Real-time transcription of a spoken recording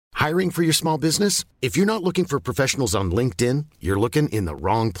Hiring for your small business? If you're not looking for professionals on LinkedIn, you're looking in the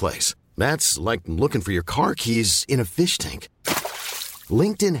wrong place. That's like looking for your car keys in a fish tank.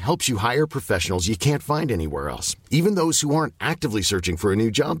 LinkedIn helps you hire professionals you can't find anywhere else, even those who aren't actively searching for a new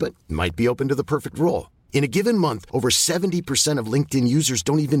job but might be open to the perfect role. In a given month, over 70% of LinkedIn users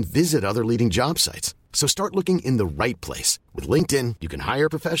don't even visit other leading job sites. So start looking in the right place. With LinkedIn, you can hire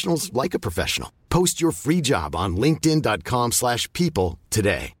professionals like a professional. Post your free job on linkedin.com/people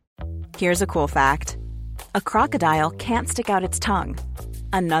today. Here's a cool fact. A crocodile can't stick out its tongue.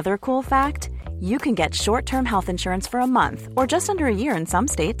 Another cool fact, you can get short-term health insurance for a month or just under a year in some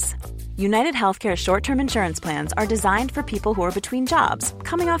states. United Healthcare short-term insurance plans are designed for people who are between jobs,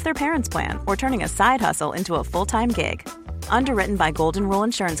 coming off their parents' plan, or turning a side hustle into a full-time gig. Underwritten by Golden Rule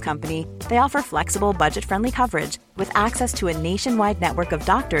Insurance Company, they offer flexible, budget-friendly coverage with access to a nationwide network of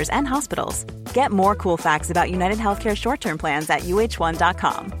doctors and hospitals. Get more cool facts about United Healthcare short-term plans at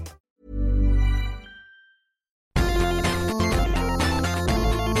uh1.com.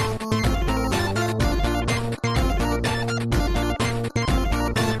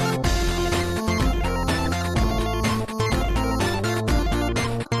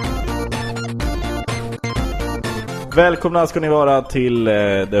 Välkomna ska ni vara till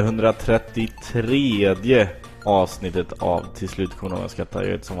det 133 avsnittet av Till slut kommer någon skatta.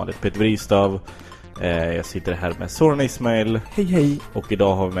 Jag heter som vanligt Peter Bristav. Jag sitter här med Soran Ismail. Hej hej. Och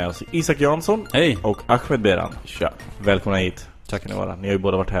idag har vi med oss Isak Jansson. Hej. Och Ahmed Beran. Tja. Välkomna hit. Tack. Ska ni vara. Ni har ju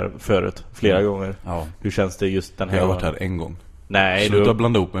båda varit här förut flera gånger. Ja. Hur känns det just den här Jag har gången? varit här en gång. Nej, Sluta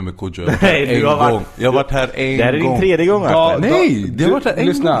blanda ihop mig med Kodjo. Nej, du har varit... Jag har varit här en gång. Det här är din tredje gång. Nej, det har varit här en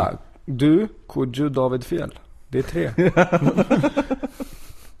lyssna, gång. du, Kodjo, David fel. Det är 3.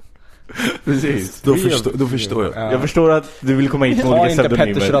 Precis. Då förstår jag. Jag förstår att du vill komma hit med Ta olika inte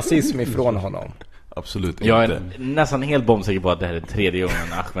pseudonymer. Petters rasism ifrån honom. Absolut inte. Jag är nästan helt bombsäker på att det här är tredje gången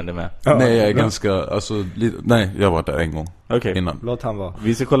Ahmed är med. Nej, jag är ganska, alltså, nej, jag har varit där en gång. Okej. Innan. Låt han vara.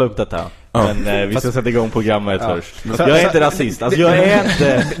 Vi ska kolla upp detta. Ja. Men vi ska sätta igång programmet först. Så- Jag är så- inte rasist. Alltså jag är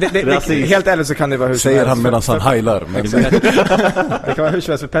inte rasist. Helt ärligt så kan det vara hur som Säger helst, han medan för- han heilar. Men Det kan vara hur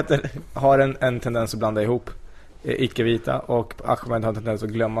som helst, för Petter har en tendens att blanda ihop icke-vita, och Ahmed har en tendens att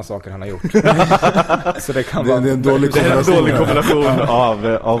glömma saker han har gjort. Så det kan det vara är en dålig Det är en kombination. dålig kombination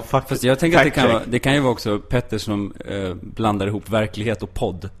av faktiskt. Fast jag tänker att det kan ju vara också Petter som blandar ihop verklighet och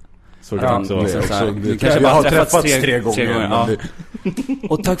podd. Så kan man Det är så. också, Du det, kanske vi bara har träffats tre gånger. ja. Men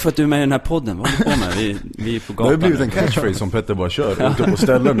Och tack för att du är med i den här podden. Vad håller du på med? Vi är på det har ju gatan. blivit en catchphrase som Petter bara kör ute på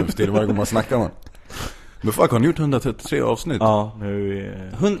ställen nu för tiden varje gång man snackar man. Men fuck, har ni gjort 133 avsnitt? Ja, nu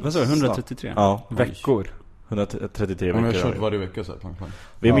Vad sa du? 133? ja, veckor. 133 Om jag har veckor. kört varje vecka så här.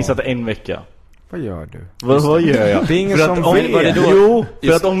 Vi har missat en vecka. Vad gör du? Vad gör jag? Det är ingen För som att om, vet. var det då? Jo, för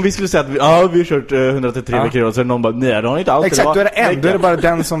Just att om vi skulle säga att vi har kört 133 Ja. veckor, och så är det någon bara, nej det har ni inte alls. Exakt, då är det bara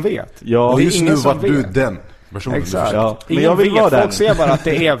den som vet. Ja, Det är Just ingen nu som var du vet. den personen. Exakt. Ja. Men Ingen jag vill vet. vara den. Folk ser bara att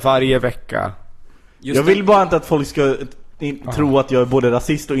det är varje vecka. Just Jag vill bara inte att folk ska tro att jag är både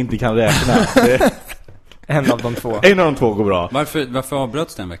rasist och inte kan räkna. En av de två. En av de två går bra. Varför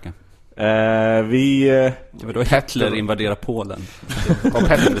avbröts det en vecka? Det var då Hitler invaderade Polen.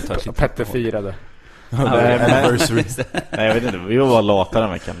 Och Petter firade. Anniversary. Nej, jag vet inte, vi var bara lata den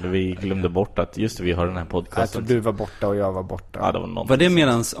veckan. Vi glömde bort att just det, vi har den här podcasten. Alltså du var borta och jag var borta. Ja, det var någon. Var det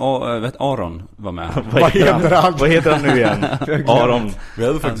medans Aron var med? Vad heter han nu igen? Aron. Vi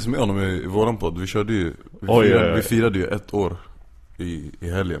hade faktiskt med honom i våran podd. Vi körde ju vi firade ju 1 år i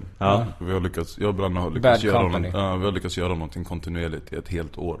helgen. Ja. Vi har lyckats, jag och Branne har lyckats Bad göra Company. vi har lyckats göra någonting kontinuerligt i ett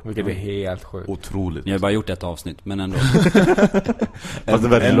helt år. Vilket är helt sjukt. Otroligt. Jag har bara gjort ett avsnitt, men ändå. Fast det är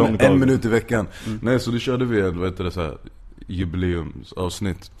väldigt långt en av. minut i veckan. Nej, så då körde vi ett så här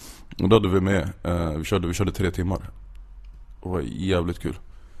jubileumsavsnitt. Och då hade vi med vi körde 3 timmar. Och det var jävligt kul.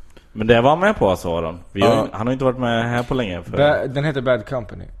 Men det var han med på alltså, Aron. Han har inte varit med här på länge Den heter Bad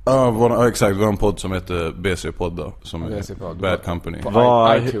Company. Ja, exakt. Vi har en podd som heter BC-podd då, som BC är podd. Bad Company.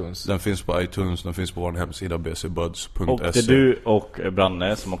 På iTunes. Den finns på iTunes, den finns på vår hemsida bcbuds.se. Och det är du och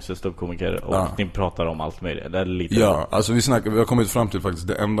Branne som också är ståuppkomiker, och ni pratar om allt med det. Det är lite. Ja, alltså vi har kommit fram till faktiskt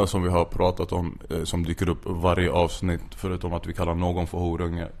det enda som vi har pratat om som dyker upp varje avsnitt, förutom att vi kallar någon för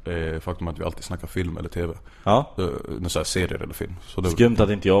horunge, faktum att vi alltid snackar film eller tv. Ja. Så här serier eller film. Så det, Skumt att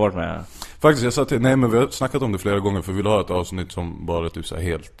inte jag har varit med. faktiskt jag sa till, nej men vi har snackat om det flera gånger, för vi vill ha ett avsnitt som bara är typ så här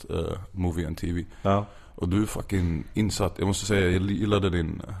helt movie and tv. Ja. Och du är fucking insatt. Jag måste säga, jag gillade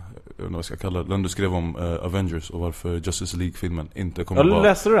din vad jag ska kalla det, den du skrev om Avengers och varför Justice League-filmen inte kommer Ja,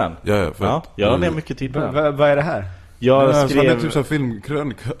 läste du den? Ja, för Ja, jag har ner mycket tid på den. Vad är det här? Jag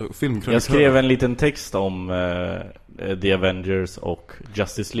skrev en liten text om The Avengers och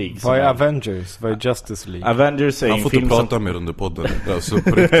Justice League. Vad är Avengers? Vad är Justice League? Avengers är han en får film inte prata som... mer under podden. Alltså,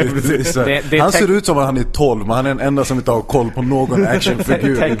 han ser ut som att han är 12, men han är den enda som inte har koll på någon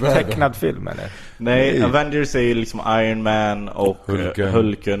actionfigur i världen. Tecknad film eller? Nej, Avengers är ju liksom Iron Man och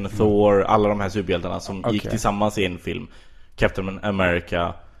Hulken, Thor, alla de här superhjältarna som gick tillsammans i en film. Captain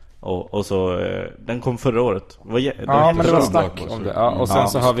America och så den kom förra året. Men det var snack om det. Ja, och sen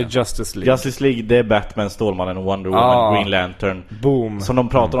så har vi Justice League. Justice League, det är Batman, Stålmannen, Wonder Woman, Green Lantern. Boom. Som de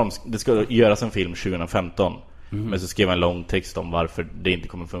pratar om, det ska göras en film 2015. Men så skrev jag en lång text om varför det inte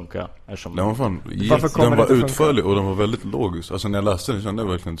kommer funka. Den var utförlig och den var väldigt logisk. Alltså när jag läste den kände jag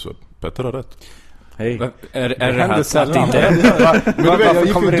verkligen så Petter har rätt. Hej. Är det här så att inte men jag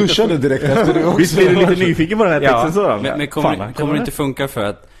gick och duschade direkt efter det också. Visst blir du lite nyfiken på den här texten sådan? Men kommer det inte funka för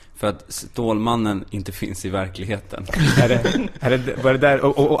att Stålmannen inte finns i verkligheten? Var det där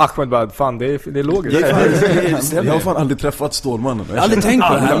och Ahmed bara, fan det är logiskt. Jag har fan aldrig träffat Stålmannen. Jag har aldrig tänkt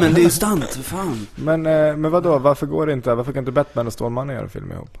på det här, men det är sant, fan. Men vadå, varför kan inte Batman och Stålmannen göra en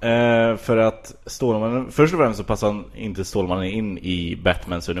film ihop? För att Stålmannen, först och främst så passar inte Stålmannen in i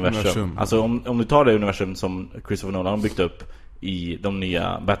Batmans universum. Alltså om du tar det universum som Christopher Nolan har byggt upp i de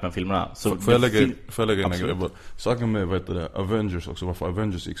nya Batman-filmerna. Så får jag lägga in en grej? Saken med Avengers också, varför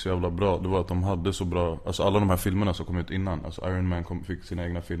Avengers gick så jävla bra, det var att de hade så bra, alltså alla de här filmerna som kom ut innan, alltså Iron Man fick sina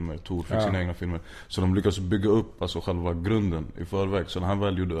egna filmer, Thor fick sina egna filmer, så de lyckades bygga upp alltså själva grunden i förväg. Så när han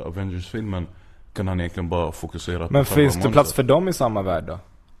väl gjorde Avengers-filmen kan han egentligen bara fokusera på. Men finns det plats för dem i samma värld då?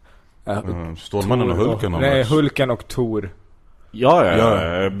 Stålmannen och Hulken? Nej, Hulken och Thor. Ja,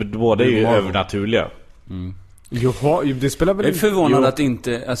 båda är ju övernaturliga. Jaha, det spelar väl inte. Jag är förvånad att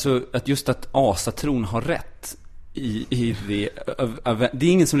inte, alltså att just att Asatron har rätt i det är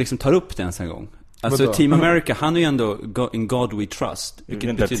ingen som liksom tar upp det ens en gång. Alltså Team America, han är ju ändå In God We Trust.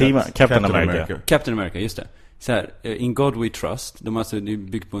 Captain America. Captain America, just det. Så här, In God We Trust, de alltså, det är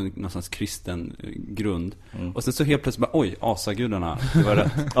byggt på en någonstans kristen grund. Och sen så helt plötsligt bara, oj, asagudarna, det var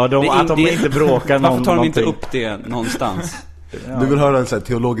rätt. Ja, de inte bråkar någon. Varför tar de inte upp det någonstans? Ja. Du vill höra en så här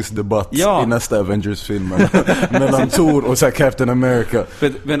teologisk debatt i nästa Avengers-film mellan Thor och så här Captain America.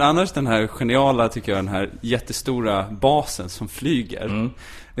 Men annars den här geniala, tycker jag, den här jättestora basen som flyger.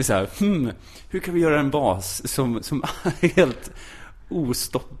 Det är så här, hur kan vi göra en bas som är helt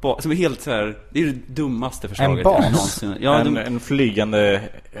ostoppbar, som är helt så här, det är det dummaste förslaget någonsin. Ja, en flygande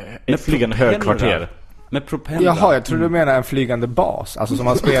högkvarter. Med propeller. Jaha, jag tror du menar en flygande bas. Alltså som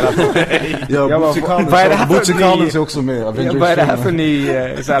man spelar på. Bootsy Collins är också med. Vad är det här för ny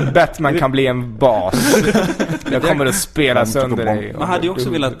såhär, Batman kan bli en bas. Jag kommer att spela sönder dig. Man hade ju också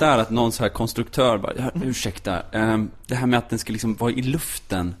velat där att någon så här konstruktör bara, ursäkta, det här med att den ska liksom vara i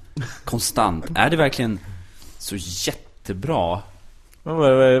luften konstant. Är det verkligen så jättebra? Men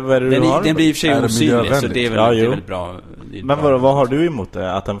vad är det den blir i och för sig osynlig, så det är väl bra. Men vad har du emot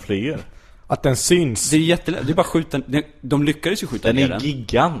det? Att den flyger? Att den syns. Det är jättelätt. Det är bara skjuta. De lyckades ju skjuta ner den. Den är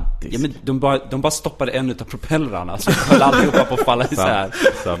gigantisk. Ja, men de bara stoppade en utav propellrarna, så höll allihopa på att falla isär.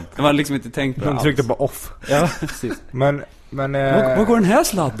 De hade liksom inte tänkt på det. De tryckte bara off. Ja, precis. Men vad går den här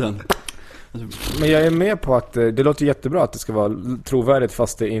sladden? Men jag är med på att det låter jättebra att det ska vara trovärdigt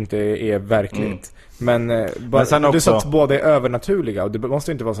fast det inte är verkligt. Men sen också, du sa att båda är övernaturliga, och det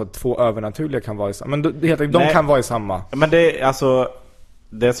måste inte vara så att två övernaturliga kan vara i samma. Men de kan vara i samma. Men det är alltså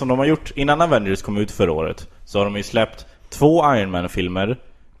det som de har gjort innan Avengers kom ut förra året, så har de ju släppt 2 Iron Man-filmer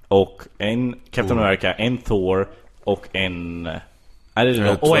och en Captain America, en Thor och en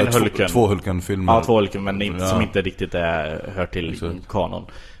Hulken. 2 Hulken-filmer. Ja, 2 Hulken, men som inte riktigt hör till kanon.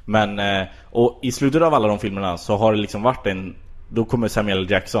 Men och i slutet av alla de filmerna så har det liksom varit då kommer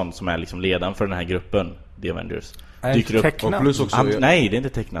Samuel Jackson, som är liksom ledaren för den här gruppen, The Avengers, dyker upp. Och plus också, nej, det är inte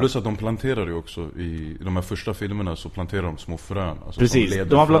tecknat. Plus att de planterar ju också i de här första filmerna, så planterar de små frön. Alltså, precis,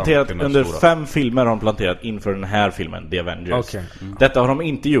 de har planterat under 5 filmer, har de planterat inför den här filmen, The Avengers. Detta har de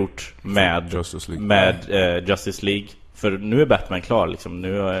inte gjort med Justice League. För nu är Batman klar liksom.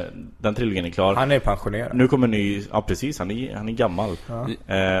 Nu är den trilogin är klar. Han är pensionerad. Nu kommer ny. Ja, precis, han är gammal.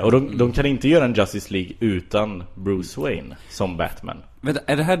 Och de kan inte göra en Justice League utan Bruce Wayne som Batman. Men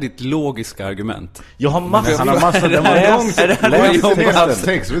är det här ditt logiska argument? Jag har massor. Han har massor. Det var långt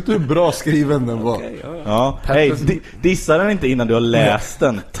text. Vet du hur bra skriven den var? Ja. Hej, dissa den inte innan du har läst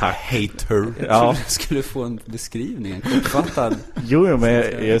den. Tack. Hater. Ja. Jag skulle få en beskrivning, en kortfattad. Jo, men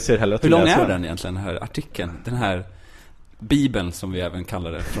jag ser hellre att hur lång är den egentligen, den här artikeln? Den här Bibeln, som vi även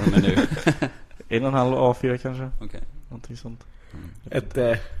kallar det från och med nu. 1,5 A4 kanske. Okej. Någonting sånt.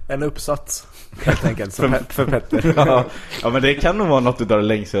 En uppsats helt enkelt för Petter. Ja, men det kan nog vara något utav det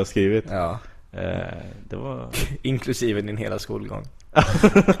längsta jag har skrivit. Ja. Det var... Inklusive din hela skolgång.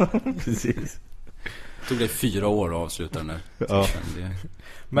 Precis. Tog det 4 år att avsluta den där. Ja.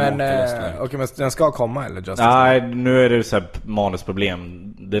 Men men den ska komma eller Justice? Nej, nu är det så här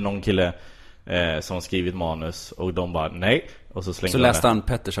manusproblem. Det är någon kille som har skrivit manus och de bara nej. Och så läste han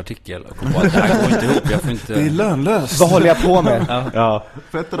Petters artikel och kom på att det här går inte ihop. Jag får inte... Det är lönlöst. Vad håller jag på med? Ja.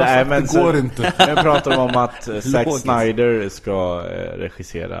 Petter har sagt, men det går inte. Jag pratar om att Zack Snyder ska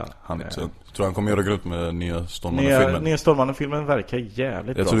regissera. Han är tror han kommer göra grupp med nya Stålmannen-filmen. Nya Stålmannen-filmen verkar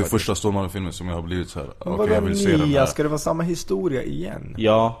jävligt bra. Jag tror det är första Stålmannen-filmen som jag har blivit så här. Okej, jag vill se den här. Ska det vara samma historia igen?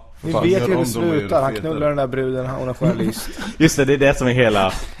 Ja. Vi vet hur det slutar. Han knullar den där bruden, hon är journalist. Just det, det är det som är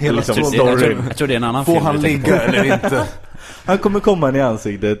hela liksom, storyn. Jag tror det är en annan Får film. Får han ligga eller inte? Han kommer komma i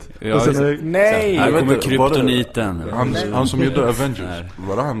ansiktet. Ja, och sen nej! Här kommer kryptoniten. Han som gjorde Avengers.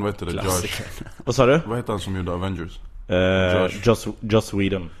 Vad är han, vad heter det? Josh. Vad sa du? Vad heter han som gjorde Avengers? Joss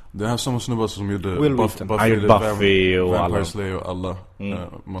Whedon. Det här samma snubbar som gjorde Buffy och Vampire Slayer och alla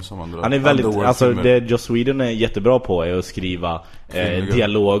massa andra. Han är väldigt, alltså det Joss Whedon är jättebra på är att skriva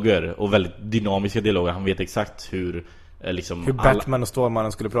dialoger och väldigt dynamiska dialoger. Han vet exakt hur liksom hur Batman och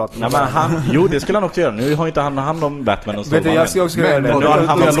Stålmannen skulle prata. Nej, men jo, det skulle han också göra. Nu har inte han hand om Batman och Stålmannen. Jag ska också göra det. Nu har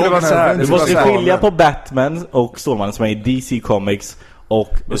han du måste skilja på Batman och Stålmannen som är i DC Comics. Och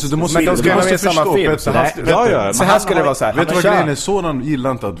alltså, men de ska vara med i samma film. Så här ska det vara så här. Vet du vad grejen är? Sådan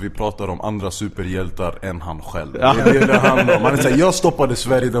gillar inte att vi pratar om andra superhjältar än han själv. Det är det han om. Han säger, jag stoppade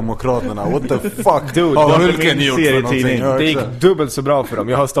Sverigedemokraterna. What the fuck? Dude, har Hulken gjort för någonting? Det gick dubbelt så bra för dem.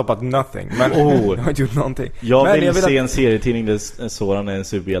 Jag har stoppat nothing. Men jag har inte gjort någonting. Jag vill se en serietidning där sådan är en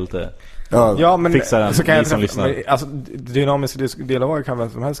superhjälte. Ja, men fixar den, så kan jag som lyssnar. Alltså, dynamiska dialoger kan vem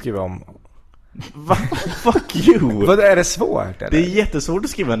som helst skriva om. Va? Fuck you! Vad är det svårt? Eller? Det är jättesvårt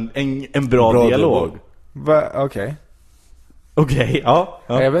att skriva en bra dialog. Okej. Okej, ja.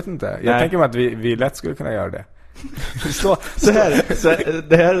 Jag vet inte. Jag tänker mig att vi lätt skulle kunna göra det. så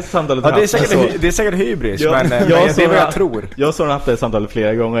det här samtalet det är säkert hybris, men det är vad jag tror. Jag har haft det samtalet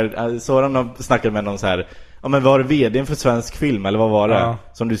flera gånger. Soran har snackat med någon så här. Ja, men var det vdn för svensk film eller vad var det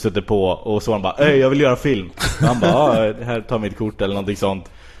som du stötte på? Och Soran bara, jag vill göra film. Och han bara, här tar mitt kort eller någonting sånt.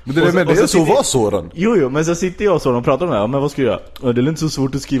 Men det är så var Soran. Jo, men så sitter jag och Soran och pratar om det. Men vad ska jag göra? Det är inte så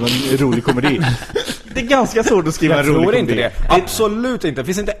svårt att skriva en rolig komedi. Det är ganska svårt att skriva en rolig komedi. Jag tror inte det. Absolut inte. Det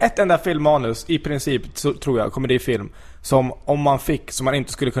finns inte ett enda filmmanus i princip, så tror jag, komedifilm som om man fick, som man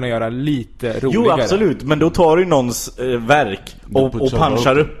inte skulle kunna göra lite roligare. Jo, absolut. Men då tar du någons verk och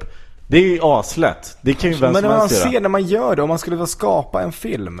punchar upp. Det är ju aslätt. Det kan ju vem men som helst göra. Men när man gör det, om man skulle skapa en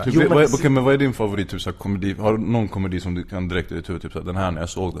film. Men vad är din favorit typ så komedi? Har du någon komedi som du kan direkt i ditt huvud typ så den här när jag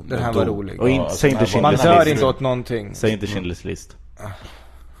såg den? Den här var rolig. Och säg inte man dör inte åt någonting. Säg inte Schindler's List.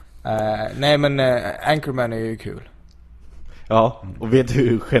 Nej, men Anchorman är ju kul. Ja, och vet du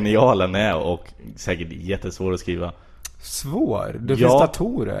hur genial den är och säkert jättesvår att skriva. Svår? Det finns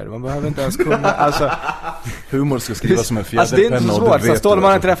datorer. Man behöver inte ens kunna. Alltså, humor ska skrivas som en fjäderpenna. Alltså, det är inte så svårt. Så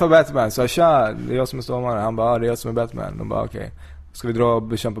Stålmannen träffar Batman. Så tja, det är jag som är Stålmannen. Han bara, det är jag som är Batman. De bara, okej. Ska vi dra och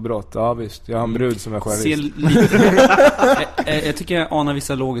bekämpa brott? Ja visst, jag har en brud som är journalist. Jag tycker jag anar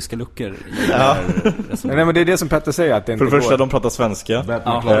vissa logiska luckor. Nej, men det är det som Petter säger att det inte för det första, de pratar svenska.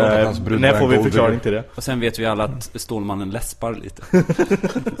 När får vi förklaring till det? Och sen vet vi alla att Stålmannen läspar lite. Det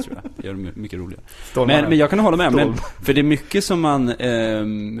tror jag. Det gör det mycket roligare. Men jag kan hålla med. Men, för det är mycket som man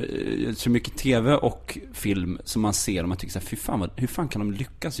så mycket tv och film som man ser och man tycker så här, fy fan, hur fan kan de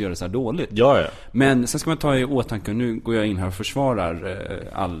lyckas göra det så här dåligt? Ja. Men sen ska man ta i åtanke, nu går jag in här och försvarar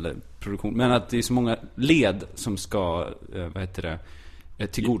all produktion, men att det är så många led som ska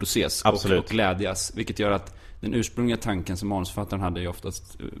tillgodoses och glädjas, vilket gör att den ursprungliga tanken som manusförfattaren hade är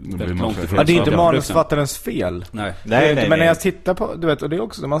oftast väldigt långt ifrån. Det är inte manusförfattarens fel. Nej. Men när jag tittar på, du vet, och det är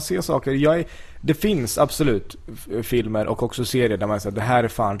också när man ser saker, det finns absolut filmer och också serier där man säger det här är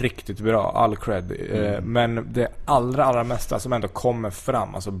fan riktigt bra, all cred. Men det allra mesta som ändå kommer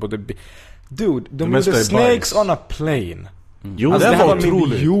fram, alltså både de gjorde Snakes on a Plane. Jo, alltså, det var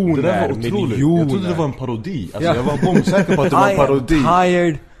otroligt. Det där var otroligt. Jag trodde det var en parodi. Alltså, jag var bombsäker på att det var en parodi.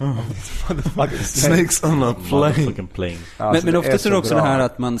 Tired. Snakes on a plane. Alltså, men ofta är det också det här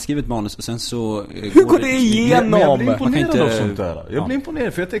att man skriver ett manus och sen så hur går det igenom? Jag blir imponerad av sånt där. Jag blir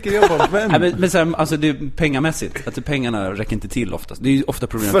imponerad för jag tänker jag bara vem? men så här, alltså det är pengamässigt att pengarna räcker inte till oftast. Det är ju ofta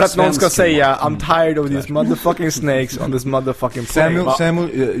problem för att någon ska säga I'm tired of these motherfucking snakes on this motherfucking plane. Samuel,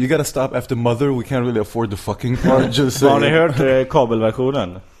 you gotta stop after Mother. We can't really afford the fucking part. Har ni hört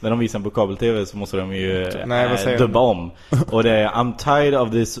kabelversionen? När de visar på kabel-tv så måste de ju dubba om. Och det är I'm tired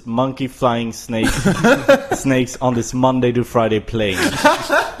of this monkey flying snakes on this Monday to Friday plane.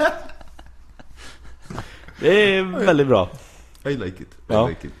 Det är väldigt bra. I like it.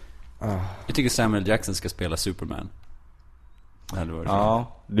 Jag tycker Samuel Jackson ska spela Superman.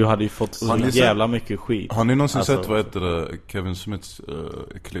 Ja, du hade ju fått så jävla mycket skit. Har ni någonsin sett vad heter det, Kevin Smiths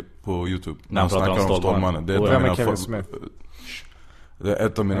klipp på YouTube när han snackar om Stålmannen? Det är Kevin Smith. Det är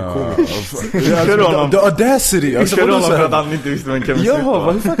ett av mina... The audacity! Alltså, för att han inte visste vem Kevin Smith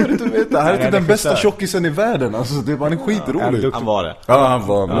var. Hur fan kan du inte veta? Det här är typ den bästa tjockisen i världen. Alltså, det var en skitroligt. Han var det. Ja, han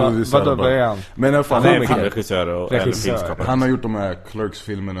var. Vad är han? Men han är filmregissör eller filmskapare. Han har gjort de här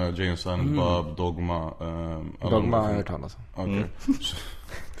Clerks-filmerna, Jane Silent Bob, Dogma. Dogma har jag hört talas om.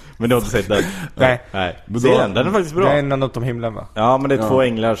 Men du har inte sett den? Nej. Den är faktiskt bra. Det är något om himlen, va? Ja, men det är 2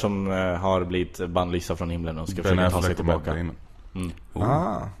 änglar som har blivit bannlysta från himlen och ska försöka ta sig tillbaka.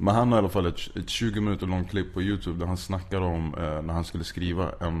 Men han har i alla fall ett 20 minuter långt klipp på YouTube där han snackar om när han skulle skriva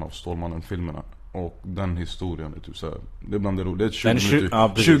en av Stålmannen-filmerna. Och den historien är typ så här, det är bland det roliga. Det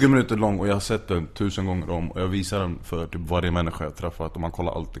är 20 minuter lång och jag har sett den 1000 gånger om. Och jag visar den för typ varje människa jag träffat och man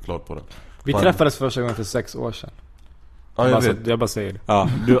kollar alltid klart på den. Vi träffades första gången för 6 år sedan. Ja, jag bara säger det. Ja,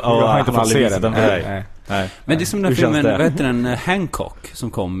 jag har inte fått se den för dig. Nej. Men det är som den filmen, vad heter den, Hancock,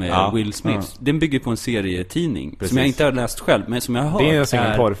 som kom med Will Smith. Den bygger på en serietidning som jag inte har läst själv, men som jag har hört. Det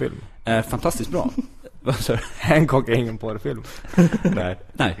är en porrfilm. Fantastiskt bra. Hancock är ingen porrfilm. Nej,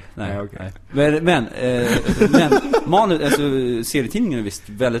 okay. Men manus, alltså serietidningen är visst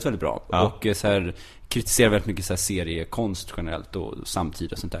väldigt, väldigt bra. Och så här kritiserar väldigt mycket så här seriekonst generellt och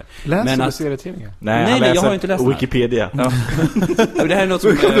samtid och sånt där. Läser du serietidningar? Nej, jag har inte läst Wikipedia. Ja. Det här är något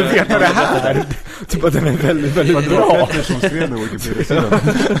som kan du veta det här. Typ att den är väldigt, väldigt bra. Som skrev Wikipedia.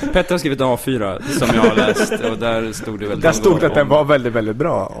 Petter har skrivit A4 som jag har läst och där stod det väldigt. Där stod det att den var väldigt, väldigt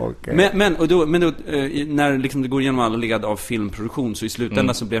bra. Och, men då när liksom det går igenom alla led av filmproduktion så i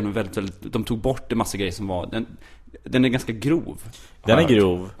slutändan så blev den väldigt, de tog bort en massa grejer som var den är ganska grov. Den är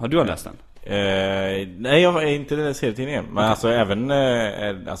grov. Har du läst den? Nej, jag är inte den serietidningen. Men alltså även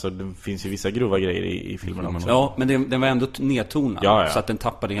alltså, det finns ju vissa grova grejer i filmen också. Ja, men den var ändå nedtonad så att den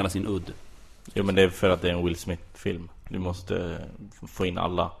tappade hela sin udd. Jo, men det är för att det är en Will Smith-film. Du måste få in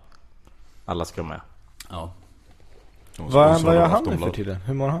alla. Alla ska med. Ja. Vad gör han nu för tiden?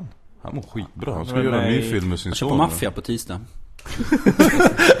 Hur mår han? Han mår skitbra. Han ska göra en ny film med sin son. På Mafia på tisdag.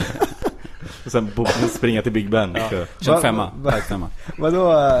 Och sen springa till Big Ben. Kör 5.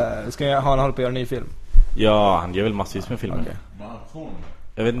 Vadå, ska han hålla på att göra en ny film? Ja, han gör väl massvis med filmer. Okay.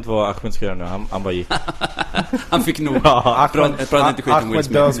 Jag vet inte vad Ahmed ska göra nu. Han bara gick. Han fick nog. Ahmed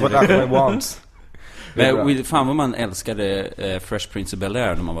does what Ahmed wants. Men fan vad man älskade Fresh Prince of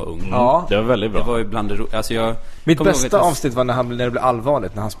Bel-Air när man var ung. Ja, det var väldigt bra. Det var ju bland det alltså mitt bästa avsnitt var när det blev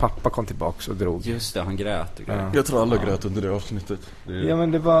allvarligt, när hans pappa kom tillbaks och drog. Just det, han grät. Jag tror alla grät under det avsnittet. Ja,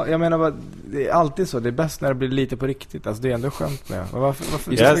 men det var, jag menar bara, det är alltid så. Det är bäst när det blir lite på riktigt. Alltså det är ändå skönt med.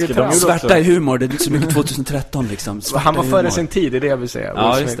 Varför svärta i humor, det är inte så mycket 2013 liksom. Han var före sin tid, det är det jag vill säga.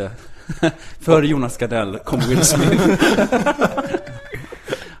 Ja, just det. Före Jonas Gardell kom Will Smith.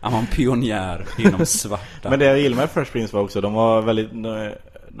 Han var en pionjär inom svarta. Men det jag gillar med Fresh Prince var också, de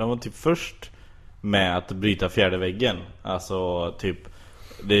var typ först med att bryta fjärde väggen. Alltså typ,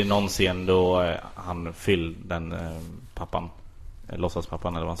 det är någon scen då han Phil, den pappan,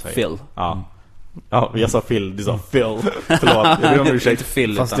 låtsaspappan eller vad han säger. Phil. Ja, jag sa Phil, du sa Phil. Förlåt, jag ber om ursäkt.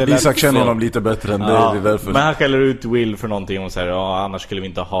 Phil, Isak känner honom lite bättre än det är därför. Men han skäller ut Will för någonting och säger annars skulle vi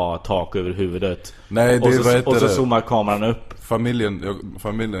inte ha tak över huvudet. Nej, det och så zoomar kameran upp.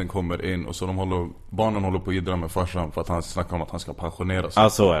 Familjen kommer in och så barnen håller på att idra med farsan för att han snackar om att han ska pensionera sig. Ja,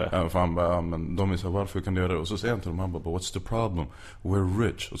 så är det. För han bara, men de är så, varför kan du göra det? Och så säger han till dem, han bara, what's the problem? We're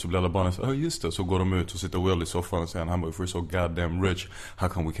rich. Och så blir alla barnen så, just det. Så går de ut och sitter Will i soffan och säger, han bara, if we're so goddamn rich, how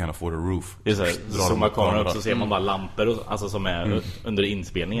come we can't afford a roof? Just det, zoomar kameran upp så ser man bara lampor alltså, som är under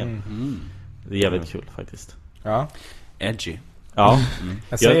inspelningen. Det är jävligt kul faktiskt. Ja. Edgy. Ja,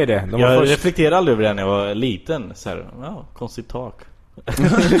 jag säger det. Jag reflekterade aldrig över det när jag var liten. Så här, konstigt tak.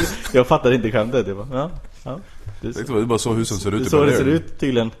 Jag fattade inte skämtet. Jag bara, det är bara så husen ser ut. Så det ser ut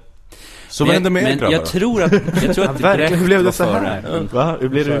tydligen. Så vad hände med er, men jag tror att verkligen, hur blev det så här? Va? Hur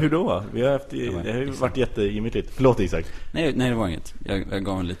blev det? Hur då? Det har ju varit jättegemytligt. Förlåt, Isak. Nej, det var inget. Jag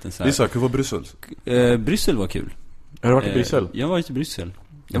gav en liten så här. Isak, hur var Bryssel? Bryssel var kul. Har du varit i Bryssel? Jag var i Bryssel.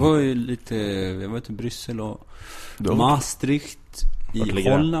 Jag var i Bryssel och Maastricht i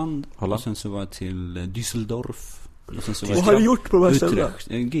Holland. Och sen så var jag till Düsseldorf. Och sen så vad har du gjort på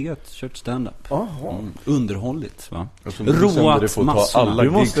Utrecht? Giggat, kört stand-up. Underhålligt, va? Roat massor. Du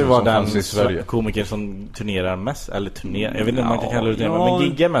måste vara den komiker som turnerar mest. Eller turnerar, jag vet inte om man kan kalla det men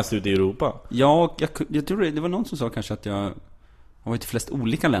giggar mest ute i Europa. Ja, jag tror det var någon som sa kanske att jag har varit i flest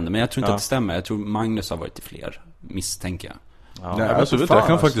olika länder. Men jag tror inte att det stämmer. Jag tror Magnus har varit i fler, misstänker jag. Ja. Nej, alltså, jag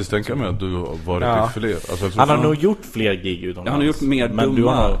kan faktiskt tänka mig att du har varit i fler. Alltså, han har nog gjort fler gig utomlands. Han har gjort mer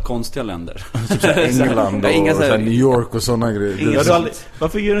dumma, konstiga länder. Typ England och New York och sådana grejer.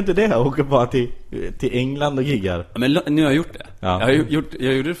 Varför gör du inte det? Åker bara till England och giggar. Men nu har jag gjort det. Ja.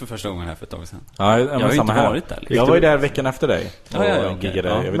 Jag gjorde det för första gången här för ett tag sedan. Ja, jag har inte varit där. Jag var ju där veckan efter dig.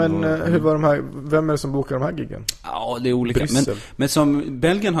 Men hur var de här? Vem är det som bokar de här giggen? Ja, det är olika. Men som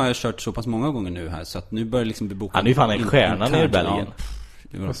Belgien har jag kört så pass många gånger nu här, så att nu börjar liksom bli bokat. Han är ju fan en stjärna nere i Belgien.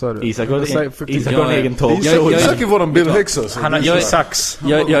 Vad sa du? Isak har en egen tåg. Isak är våran Bill Hicks. Han har sax.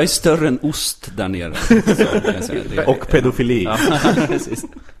 Jag är större än ost där nere. Och pedofili. Ja, precis.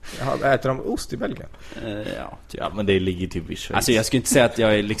 Äter de ost i Belgien? Ja, men det ligger typ i Schweiz. Alltså jag skulle inte säga att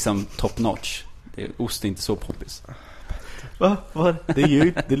jag är liksom top notch. Ost är inte så poppis. Va?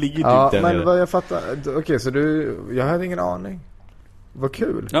 Det ligger typ där. Men vad jag fattar. Okej, så jag hade ingen aning. Vad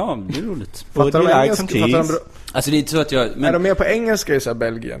kul. Ja, det är roligt. Fattar de engelska? Alltså det är inte så att jag... Men... Är de mer på engelska i så här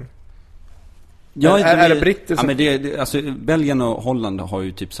Belgien? Ja, är det brittiskt? Ja, men alltså Belgien och Holland har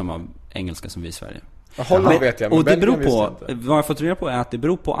ju typ samma engelska som vi i Sverige. Holland vet jag, men och det beror på, vad jag fått reda på är att det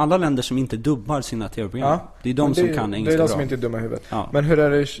beror på alla länder som inte dubbar sina tv-program. Ja, det är de som kan engelska bra. Det är de som inte är dumma i huvudet. Ja. Men hur är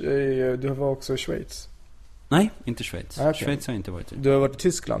det, du var också i Schweiz? Nej, inte Schweiz. Okay. Schweiz har jag inte varit i. Du har varit i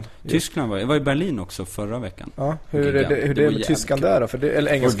Tyskland? Jag var i Berlin också förra veckan. Ja, hur är det med tyskan där då? För det,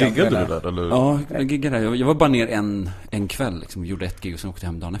 eller engelska. Giggade du där? Eller? Ja, jag giggade där. Jag var bara ner en kväll liksom, gjorde ett gig och sen åkte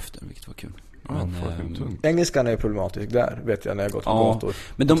hem dagen efter, vilket var kul. Engelskan är problematisk där, vet jag när jag gått på gator.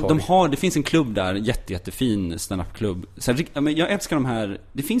 Men det finns en klubb där, jättefin stand-up-klubb. Men jag älskar de här,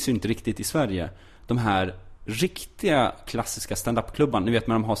 det finns ju inte riktigt i Sverige, de här riktiga klassiska stand-up-klubban. Ni vet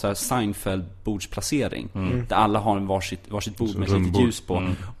när de har så här Seinfeld-bordsplacering där alla har en varsitt bord med lite ljus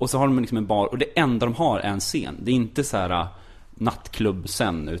på. Och så har de liksom en bar, och det enda de har är en scen. Det är inte så här nattklubb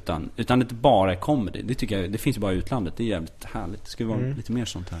sen, utan det bara är comedy. Det tycker jag, det finns ju bara i utlandet. Det är jävligt härligt. Det skulle vara lite mer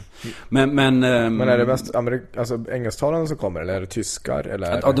sånt här. Men är det mest engelsktalande som kommer, eller är det tyskar?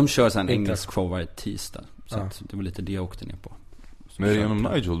 Eller de kör så en engelsk show varje tisdag. Så att det var lite det jag åkte ner på. Men är det genom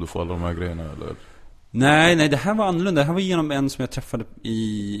Nigel du får alla de här grejerna, eller? Nej, det här var annorlunda. Det här var genom en som jag träffade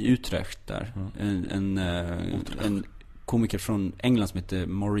i Utrecht där. En komiker från England som heter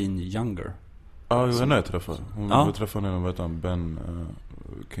Maureen Younger. Ja, jag vet träffade. Hon träffade henne, vet han, Ben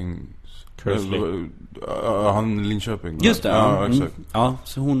King Kersley. Han Linköping. Just det. Ja, exakt. Ja,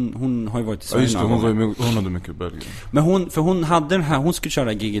 så hon har ju varit i Sverige. Ja, just det, hon hade mycket Belgien. Men hon hade den här, hon skulle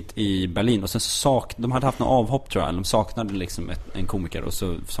köra giget i Berlin och sen de hade haft någon avhopp tror jag, eller de saknade liksom en komiker, och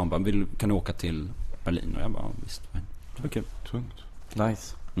så sa hon bara, kan du åka till Berlin? Och jag bara, visst. Det var kul. Tungt.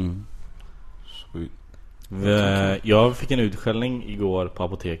 Nice. Sweet. Jag fick en utskällning igår på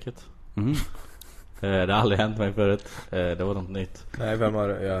apoteket. Det har aldrig hänt mig förut. Det var något nytt. Nej, vem har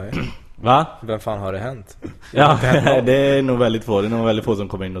det? Va? Vem fan har det hänt? Ja, det är nog väldigt få. Det är nog väldigt få som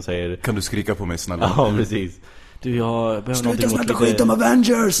kommer in och säger, kan du skrika på mig snälla? Ja, precis. Du, jag behöver någonting mot lite... skit om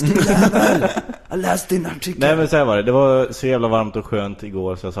Avengers, jag läste din artikel. Nej, men så här var det. Det var så jävla varmt och skönt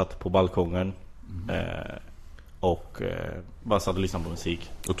igår, så jag satt på balkongen och bara satt och lyssnade på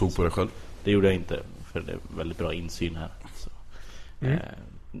musik. Och tog på dig själv? Det gjorde jag inte, för det är väldigt bra insyn här. Så.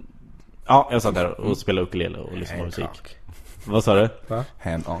 Ja, jag satt där och spelade ukulele och lyssnade på musik. Vad sa du? Va?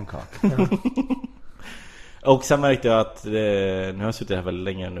 Hand on cock. Och sen märkte jag att nu har jag suttit här väldigt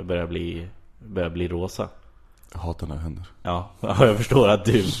länge, nu börjar bli rosa. Jag hatar när det händer. Ja, jag förstår att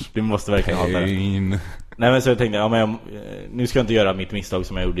du måste verkligen hata det. Nej, men så jag tänkte, nu ska jag inte göra mitt misstag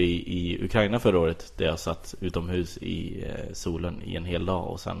som jag gjorde i Ukraina förra året, där jag satt utomhus i solen i en hel dag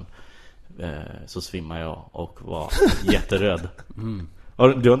och sen så svimmade jag och var jätteröd.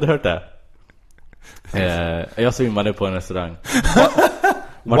 Du har inte hört det? Jag svimmade på en restaurang.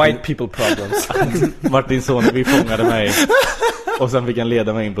 White people problems. Martin Soneby fångade mig och sen fick han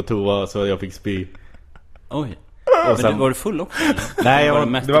leda mig in på toa så jag fick spy. Oj. Och sen, var du full också? Nej,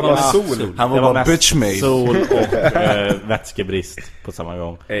 det var bara sol. Han var bara bitchmade. Sol och vätskebrist på samma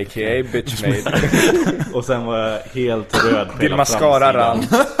gång. A.k.a. bitchmade. Och sen var jag helt röd på din mascara rann.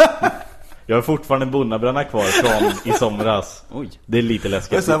 Jag har fortfarande bonnabränna kvar från i somras. Oj. Det är lite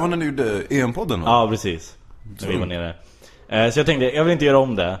läskigt. Det var när ni gjorde EM-podden, va? Ja, precis. När vi var nere. Så jag tänkte, jag vill inte göra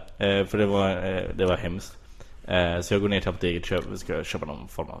om det. För det var hemskt. Så jag går ner till apoteket och ska köpa någon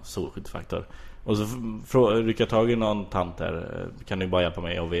form av solskyddsfaktor. Och så rycker jag tag i någon tant där. Kan du bara hjälpa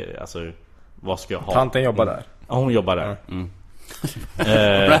mig? Alltså, vad ska jag ha? Tanten jobbar där. Ja, hon jobbar där.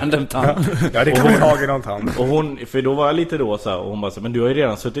 Random tant. Ja, det kan vi tag i någon tant. Och för då var jag lite rosa. Och hon bara så, men du har ju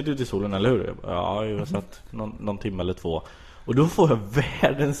redan suttit ute i solen, eller hur? Ja, jag har satt någon timme eller två. Och då får jag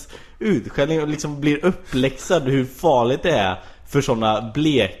världens utskällning och liksom blir uppläxad hur farligt det är för såna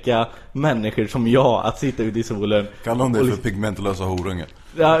bleka människor som jag att sitta ute i solen. Kallar hon det för pigmentlösa horungar?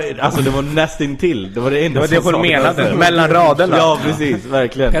 Ja, alltså det var nästintill. Det var det enda det hon menade, mellan raderna. Ja, precis,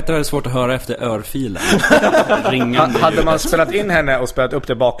 verkligen. Petter hade svårt att höra efter örfilen. Hade man spelat in henne och spelat upp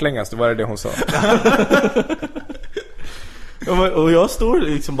det baklänges, då var det hon sa. Och jag står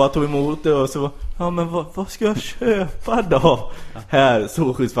liksom bara tog emot det och så men vad ska jag köpa då? Här,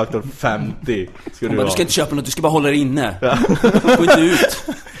 solskyddsfaktor 50 ska du ska inte köpa något, du ska bara hålla dig inne. Gå inte ut.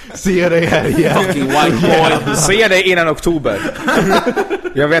 Se dig här igen. Fucking white boy. Se dig innan oktober.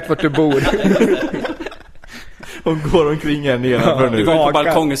 Jag vet vart du bor. Hon går omkring här nedanför nu. Du går på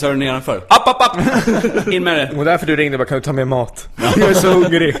balkongen så är du nedanför. Upp. In med det. Och därför du ringde, bara kan du ta med mat? Jag är så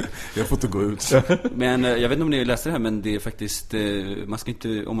hungrig. Jag får inte gå ut. Men jag vet inte om ni läste det här, men det är faktiskt man ska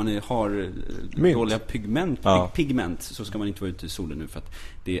inte, om man har dåliga pigment så ska man inte vara ute i solen nu för att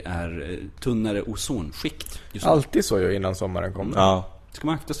det är tunnare ozonskikt. Alltid så ju innan sommaren kommer. Ja. Ska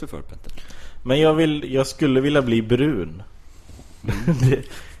man akta sig för, Petter? Men jag skulle vilja bli brun.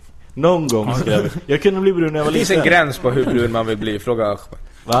 Någon gång ska jag kunde bli brun när jag var liten. Det finns en gräns på hur brun man vill bli, fråga Ahmed.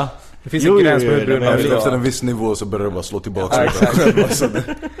 Va? Det finns en gräns på hur brun man vill bli. Efter en viss nivå så börjar det bara slå tillbaka.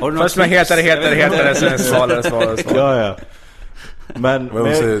 Först man hetare, sen svalare. Ja. Men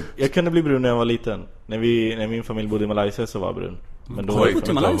jag kunde bli brun när jag var liten. När min familj bodde i Malaysia så var jag brun. Men då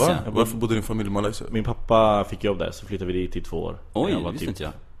i Malaysia? Varför bodde din familj i Malaysia? Min pappa fick jobb där, så flyttade vi dit i 2 år. Oj, jag var visste inte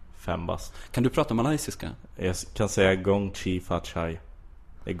jag. 5 bast. Kan du prata malaysiska? Jag kan säga Gong Chi Fat Chai.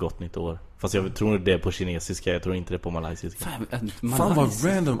 Det är gott nytt år. Fast jag tror det är på kinesiska. Jag tror inte det är på malaysiska. Fan vad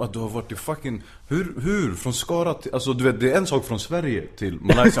random att du har varit i fucking... Hur? Från Skara till... Alltså du vet, det är en sak från Sverige till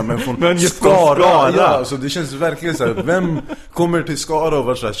Malaysia. Men från Skara. Ja, alltså det känns verkligen så här. Vem kommer till Skara och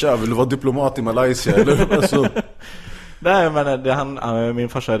var så här, tja, vill du vara diplomat i Malaysia? Eller alltså... Nej, men min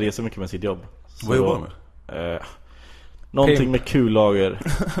farsa reser mycket med sitt jobb. Vad jobbar han med? Någonting med kullager.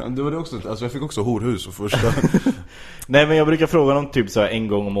 Det var det också. Alltså jag fick också horhus och första. Nej, men jag brukar fråga honom typ så här en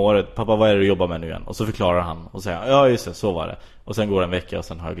gång om året. Pappa, vad är det du jobbar med nu igen? Och så förklarar han och säger ja just det, så var det. Och sen går det en vecka och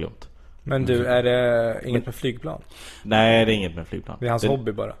sen har jag glömt. Men du, är det inget med flygplan? Nej, det är inget med flygplan. Det är hans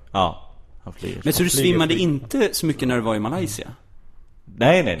hobby bara. Ja, han flyger. Men så du svimmade inte så mycket när du var i Malaysia?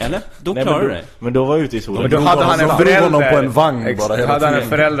 Nej. Eller? Då klarar du det. Men då var jag ute i solen. Men då hade han en förälder på en vagn bara hela hade han en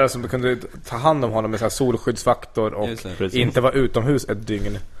förälder som kunde ta hand om honom med så här solskyddsfaktor och inte vara utomhus ett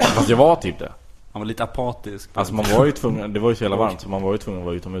dygn. Fast jag var typ det. Han var lite apatisk. Alltså man var ju tvungen, det var ju så jävla varmt så man var ju tvungen att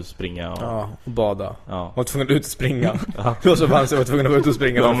vara utomhus och springa och bada. Ja. Man var tvungen att ut och springa. Då så fanns jag var tvungen att vara ute och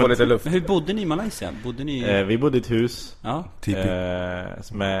springa för att få lite luft. Men hur bodde ni i Malaysia? Vi bodde i ett hus. Ja.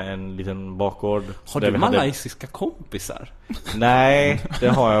 Med en liten bakgård. Har du malaysiska kompisar? Nej, det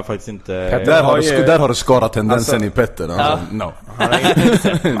har jag faktiskt inte. Där har du Skara-tendensen i Petter. Alltså, no.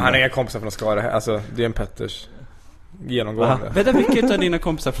 Han har inga kompisar från Skara. Alltså, det är en Petters genomgående. Vet vilket av dina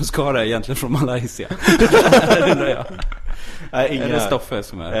kompisar från Skara är egentligen från Malaysia? Nej, inga. Är det Stoffe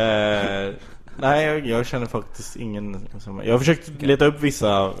som är? Nej, jag känner faktiskt ingen som... Jag har försökt leta upp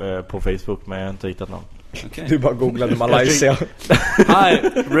vissa på Facebook, men jag har inte hittat någon. Okay. Du bara googlade Malaysia. Hi,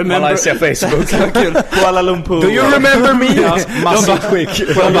 remember Malaysia Facebook. Kuala Lumpur. Do you remember me? Massive quick.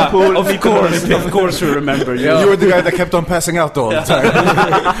 Of course you remember you. You were the guy that kept on passing out all the time.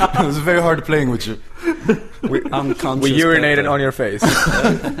 It was very hard playing with you. We urinated on your face.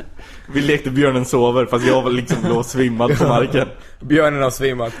 Vi lekte björnen sover, fast jag var liksom blå svimmad på marken. Björnen har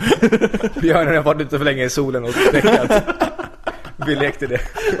svimmat. Björnen har varit ute för länge i solen och däckat. Vi lekte det.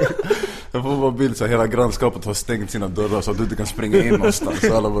 Jag får bara bild så hela grannskapet har stängt sina dörrar så att du inte kan springa in någonstans.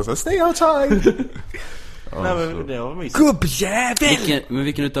 Så alla bara så stay outside. Nej, men det var mysigt.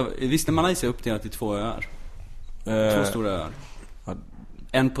 Vilken utav... Visst är Malaysia uppdelat i 2 öar? 2 stora öar.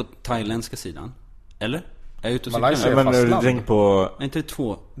 En på thailändska sidan. Eller? Jag är ute och Malaysia men du tänker på... Inte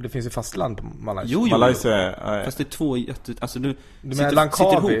 2. Det finns ju fastland på Malaysia. Jo. Malaysia, fast det är 2 jätte... Alltså du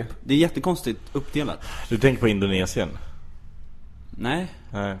sitter ihop. Det är jättekonstigt uppdelat. Du tänker på Indonesien? Nej,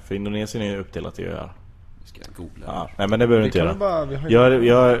 för Indonesien är uppdelat i öar. Ska jag googla? Ja, nej, men det behöver du inte göra.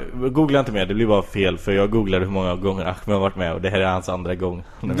 Jag googlar inte mer, det blir bara fel. För jag googlade hur många gånger Ahmed har varit med. Och det här är hans andra gång.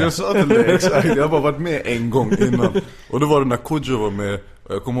 Jag sa till dig, exakt. Jag har bara varit med en gång innan. Och då var det när Kodjo var med.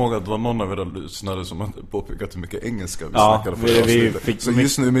 Jag kommer ihåg att det var någon av era lyssnare som hade påpekat hur mycket engelska vi snackade för vi fick. Så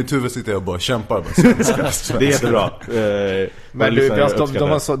just nu i mitt huvud sitter jag bara och kämpar med svenska. Det är jättebra. Men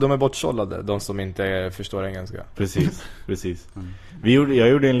de är bortsållade, de som inte förstår engelska. Precis. Jag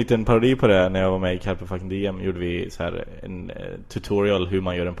gjorde en liten parodi på det när jag var med i Carpe Fucking DM. Gjorde vi så här en tutorial hur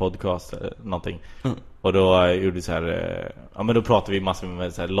man gör en podcast någonting. Och då gjorde vi så här men då pratade vi massor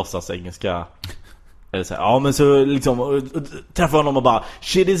med så här låtsas engelska. Eller så här, men så liksom träffade honom och bara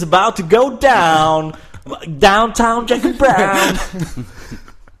shit is about to go down. Downtown Jackie Brown.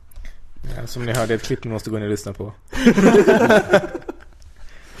 Ja, som ni hörde, ett klipp ni måste gå in och lyssna på.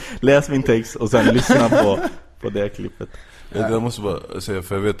 Läs min text och sen lyssna på det klippet. Jag måste bara säga,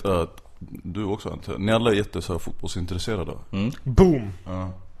 för jag vet att du också antar, ni alla är jätteså fotbollsintresserade. Boom!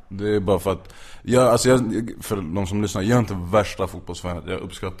 Ja. Det är bara för att för de som lyssnar, jag är inte värsta fotbollsfan. Jag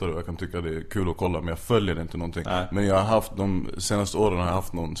uppskattar det och jag kan tycka det är kul att kolla, men jag följer inte någonting. Men jag har haft, de senaste åren har jag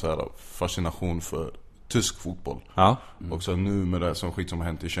haft någon så här fascination för tysk fotboll. Ja. Och så nu med det som skit som har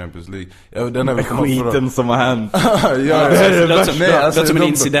hänt i Champions League. Skiten som har hänt. Det är det värsta. Som en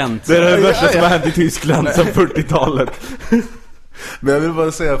incident. Det är det värsta som har hänt i Tyskland som 40-talet. Men jag vill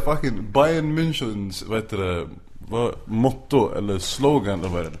bara säga fucking Bayern Münchens, motto eller slogan eller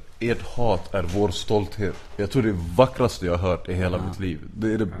vad är det? Ert hat är vår stolthet. Jag tror det är vackraste jag har hört i hela mitt liv.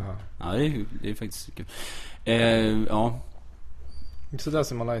 Det är det. Ja, det är faktiskt kul. Ja. Så där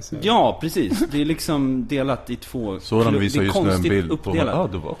som Malaysia. Ja, precis. Det är liksom delat i två. Så han visar just nu en bild uppdelat. på. Ja,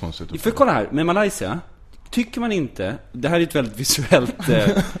 det var konstigt. För kolla här, med Malaysia tycker man inte. Det här är ett väldigt visuellt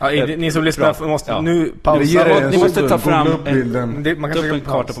ni som lyssnar måste nu pausa. Ni måste ta fram man kan en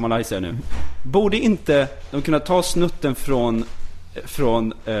karta på Malaysia nu. Borde inte de kunna ta snutten från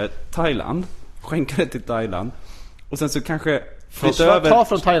Thailand, skänka det till Thailand och sen så kanske flytta över, ta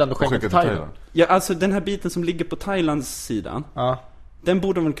från Thailand och skänka till Thailand. Ja, alltså den här biten som ligger på Thailands sidan. Ja. Den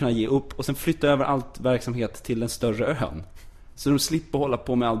borde man kunna ge upp och sen flytta över allt verksamhet till den större ön. Så de slipper hålla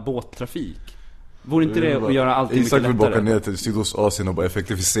på med all båttrafik. Vore inte det att göra allting mycket lättare? Isak vill baka ner till Sydostasien och bara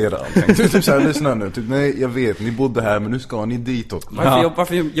effektivisera allting. Typ såhär, lyssna nu. Typ, nej, jag vet, ni bodde här, men nu ska ni ditåt.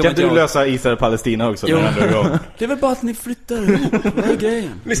 Varför kan du lösa Israel och Palestina också? Det är väl bara att ni flyttar ihop. Vad är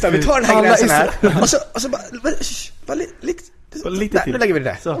grejen? Lyssna, vi tar den här gränsen här. Och så bara lite där, till. Nu lägger vi det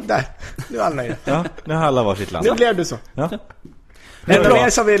där. Så. Där. Nu är alla nöjda. Ja, nu har alla varsitt land. Nu blev du så. Ja. Det är mer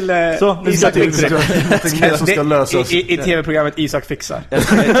som vill Isak fixar. I tv-programmet Isak fixar.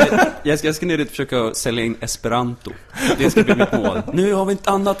 Jag ska ner dit och försöka sälja in Esperanto. Det ska bli mitt mål. Nu har vi ett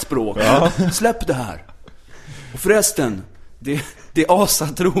annat språk. Släpp det här. Och förresten, det är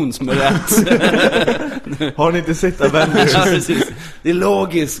asatron som är rätt. Har ni inte sett Avengers? Ja, precis. Det är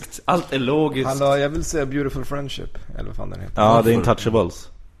logiskt. Allt är logiskt. Hallå, jag vill säga Beautiful Friendship. Eller vad fan den heter. Ja, det är Intouchables.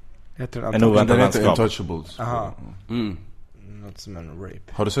 Heter en oväntad vänskap. Intouchables. Aha. Något som en rape.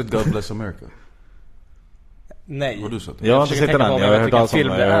 Har du sett God Bless America? Nej. Har du sett den? Jag har inte sett den. Jag har hört allt om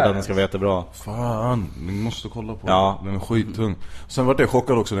den. Jag har hört att den ska vara jättebra. Fan, ni måste kolla på den. Den är skittung. Sen var jag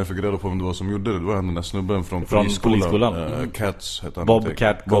chockad också när jag fick reda på vem det var som gjorde det. Det var den där snubben från polisskolan. Cats heter han. Bob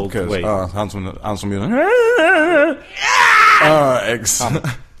Cat Goldthwait. Han som gjorde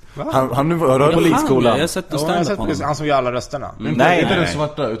Han nu var polisskolan. Jag har sett han som gör alla rösterna. Nej, inte den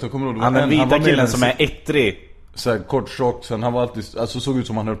svarta, utan kommer du ihåg? Han den vita killen som är ettrig. Så här, kort tjock, sen han var alltid, alltså såg ut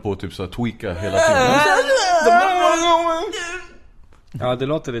som han höll på typ så här, tweaka hela tiden. Ja, det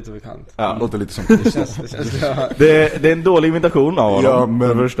låter lite bekant. Ja, låter lite som det är en dålig imitation av honom. Ja,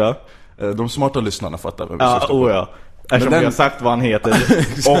 men första. De smarta lyssnarna fattar vem Eftersom vi har sagt vad han heter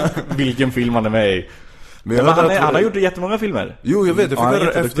och vilken film han är med i. Men han har gjort jättemånga filmer. Jo, jag vet, jag fick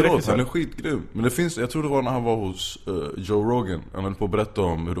höra efteråt. Han är skitgrym. Men det finns, jag tror det var när han var hos Joe Rogan. Han höll på att berätta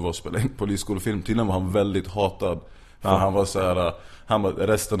om hur det var att spela in polisskolefilm. Tydligen var han väldigt hatad. För han var så här,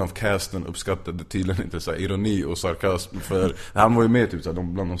 resten av casten uppskattade tydligen inte så här ironi och sarkasm. För han var ju med typ så här,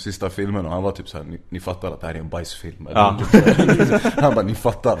 bland de sista filmerna. Och han var typ så här, ni fattar att det här är en bajsfilm. Han bara, ni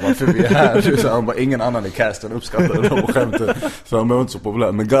fattar varför vi är här. Så han bara, ingen annan i casten uppskattade dem och skämtet. Så han var inte så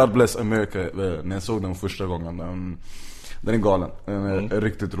populär. Men God Bless America, när jag såg den första gången, den är galen. Den är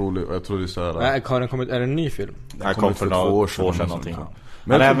riktigt rolig. Och jag tror det är så här. Är det en ny film? Den kom för 2 år sedan någonting.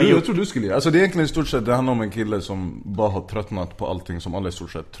 Men jag tror du skulle. Alltså det är egentligen i stort sett, det handlar om en kille som bara har tröttnat på allting som alla i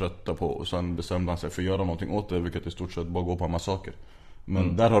stort sett trötta på. Och sen bestämde han sig för att göra någonting åt det, vilket i stort sett bara går på en massaker.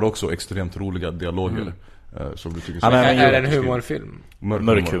 Men där har också extremt roliga dialoger. Som du tycker är det en humorfilm?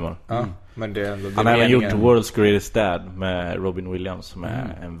 Mörk humor. Ja, men det är ändå, han har även gjort World's Greatest Dad med Robin Williams, som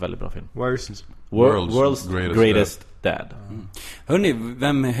är en väldigt bra film. World's Greatest Dad. Hörrni,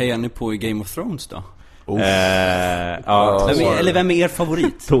 vem hejar ni på i Game of Thrones då? Eller vem är er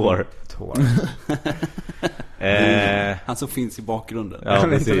favorit? Thor. Han som finns i bakgrunden. Ja,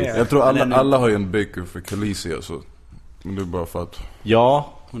 precis. Jag tror alla har ju en Baker för Khaleesi, alltså. Men det är bara för att...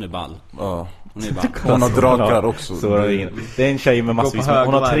 Ja. Hon är ball. Ja. Hon har drakar också. Så det är en tjej med massvis med.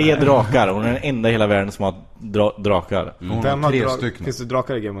 Hon har 3 drakar. Hon är den enda i hela världen som har drakar. Vem har 3 stycken? Finns det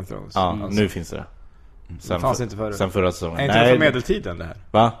drakar i Game of Thrones? Ja, nu finns det. Det fanns inte förut. Sen förra säsongen. Är inte det från medeltiden det här?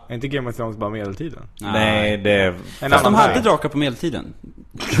 Va? Är inte Game of Thrones bara medeltiden? Nej, det är... Fast de hade drakar på medeltiden.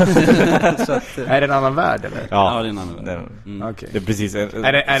 Så att, är det en annan värld eller? Ja, det är en annan värld. Okay. Det är precis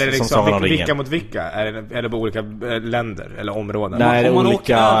är det liksom vilka mot vilka? Är det på olika länder eller områden? Nej, om man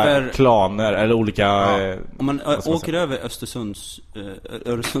olika över... klaner eller olika... Om man åker över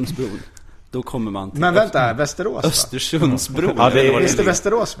Öresundsbron, då kommer man till... Men vänta, Västerås? Östersundsbron. Ja, det är det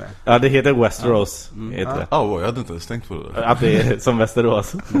Västerås med? Ja, det heter Westeros. Heter det. Jag hade inte ens tänkt på det där. Att det är som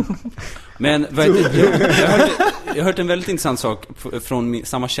Västerås. Men jag har hört en väldigt intressant sak från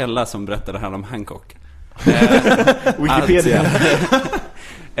samma källa som berättade här om Hancock. Wikipedia.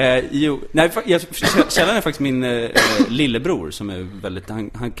 Källan är faktiskt min lillebror som är väldigt,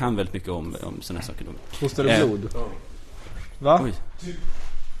 han kan väldigt mycket om såna här saker. Hostar du blod? Va? Oj.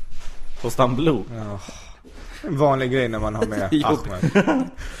 Hostar han blod? Ja. En vanlig grej när man har med Ahmed.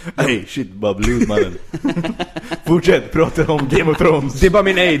 Hey, shit, bara blod, mannen. Fortsätt prata om Game of Thrones. Det är bara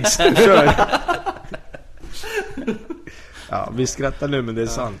min AIDS, kör. Ja, vi skrattar nu, men det är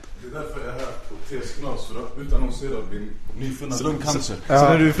sant. Det är därför jag är här på TS-knas, för att utannonsera min nyfunna lungcancer. Så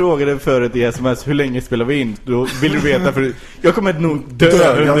när du frågade förut i sms hur länge spelar vi in, då vill du veta, för jag kommer nog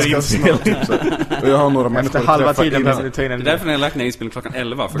dö under inspelningen. Jag har några människor efter halva tiden. Det är därför när jag lagt ner inspelningen klockan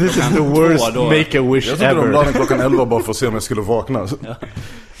 11. För This is the worst make-a-wish ever. Jag trodde de la den klockan 11 bara för att se om jag skulle vakna.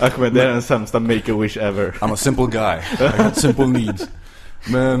 Ahmed, det är den sämsta make-a-wish ever. I'm a simple guy. I got simple needs.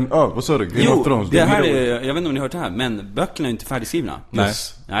 Men, vad sa du? Game of Thrones. Det här är, jag vet inte om ni har hört det här, men böckerna är inte färdigskrivna.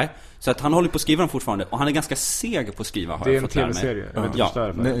 Nej. Så att han håller på att skriva dem fortfarande. Och han är ganska seg på att skriva, har jag fått lära mig. Det är en tv-serie. Jag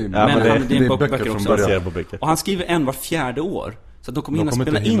vet inte men det är böcker från också. början. Och han skriver en var 4:e år. Så att de kommer hinna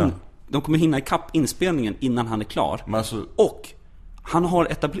spela in. De kommer hinna ikapp inspelningen innan han är klar. Alltså, och han har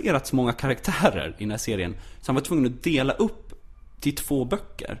etablerat så många karaktärer i den här serien, så han var tvungen att dela upp till 2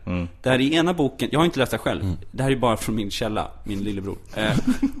 böcker. Där i ena boken, jag har inte läst det själv. Det här är bara från min källa, min lillebror.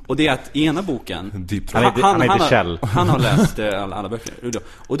 Och det är att i ena boken han har läst alla böcker.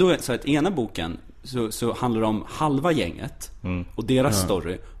 Och då är det så att i ena boken så handlar det om halva gänget och deras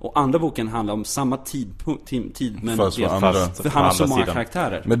story. Och andra boken handlar om samma tid men för han har så många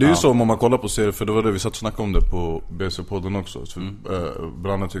karaktärer. Men det är ju så om man kollar på serien, för det var det vi satt och snackade om det på BC-podden också.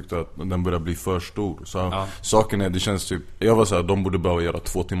 Branne tyckte att den börjar bli för stor. Så saken är, det känns typ, jag var så här, de borde bara göra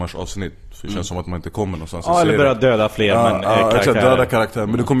 2 timmars avsnitt. För det känns som att man inte kommer någonstans. Eller börja döda fler karaktärer. Döda karaktärer,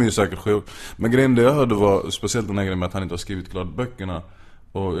 men det kommer ju säkert ske. Men grejen det jag hörde var speciellt den här grejen med att han inte har skrivit klart böckerna.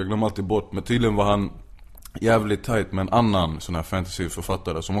 Och jag glömmer alltid bort, men tydligen var han jävligt tight med en annan sån här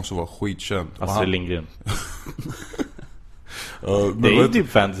fantasyförfattare som också var skitkänd. Astrid Lindgren. Det är ju typ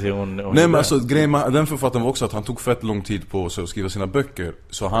fantasy hon nej, men alltså grejen med den författaren var också att han tog fett lång tid på sig att skriva sina böcker.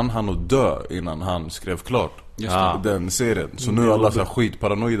 Så han hann att dö innan han skrev klart den serien. Så nu är alla så här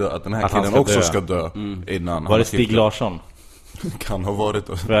skitparanoida att den här killen också ska dö innan. Var det Stig Larsson? Kan ha varit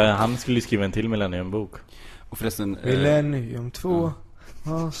alltså. För han skulle skriva en till Millennium-bok. Och förresten Millennium 2.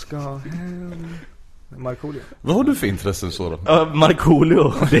 Vad ska hända? Markoolio. Vad har du för intressen sådan?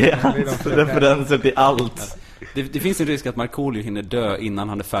 Markoolio, det är hans referenser till allt. Det finns en risk att Markoolio hinner dö innan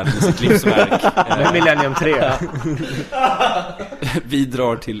han är färdig med sitt livsverk. Millennium 3. Vi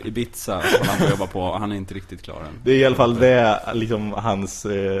drar till Ibiza och han får jobba på. Han är inte riktigt klar än. Det är i alla fall det liksom hans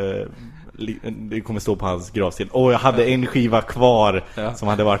det kommer stå på hans gravsten. Jag hade en skiva kvar som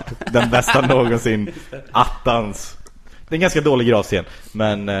hade varit den bästa någonsin. Attans. Det är en ganska dålig gravsten,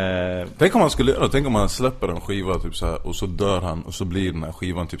 men tänk om man skulle göra, tänk om man släpper en skiva typ så här, och så dör han och så blir den här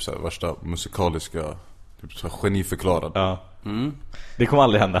skivan typ så här värsta musikaliska typ så här geniförklarad. Ja. Det kommer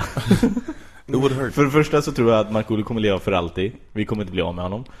aldrig hända. För det första så tror jag att Markoolio kommer leva för alltid. Vi kommer inte bli av med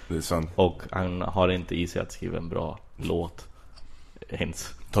honom. Det är sant. Och han har inte i sig att skriva en bra låt ens.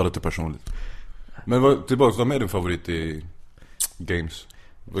 Ta det till personligt. Men tillbaka, vad är din favorit i games?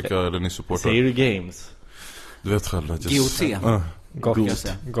 Vilka är det ni supportar? Säger du games? Du vet själv att Gott.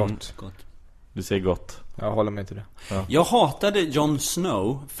 Du säger gott. Jag håller mig till det. Ja. Jag hatade Jon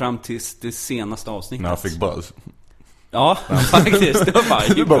Snow fram till det senaste avsnittet. När han fick buzz. Ja, faktiskt. Det var bara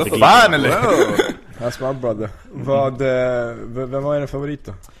du bara fan eller? That's my brother. Vem var din favorit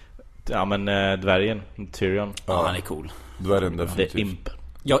då? Ja, men dvärgen, Tyrion. Ja, han är cool. Dvärgen definitivt. Det är imp.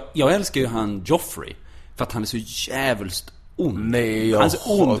 Jag älskar ju han Joffrey för att han är så jävligt ond. Nej, han är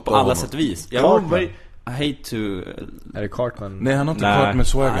så ond på alla sätt och vis. I hate to... Är det Cartman? Nej, han har inte Cartman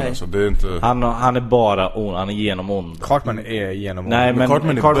swagger alltså. Det är inte... Han är bara ond, han är genomond. Cartman är genomond. Nej, men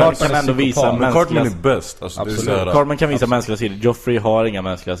Cartman kan ändå visa mänskliga... Cartman är bäst alltså, absolut. Det är så Cartman kan visa mänskliga sidor. Joffrey har inga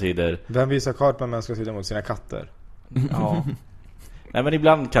mänskliga sidor. Vem visar Cartman mänskliga sidor mot sina katter? Ja. Nej, men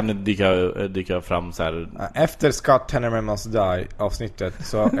ibland kan det dyka fram så här. Efter Scott Tenorman Must Die avsnittet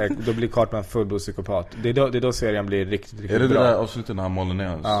så då blir Cartman fullblodspsykopat. Det är då serien blir riktigt bra. Är det där avsnittet när han målar ner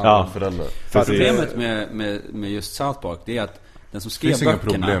hans föräldrar? Problemet med just South Park, det är att den som skrev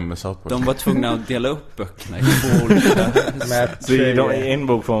böckerna, de var tvungna att dela upp böckerna i två olika. Så i en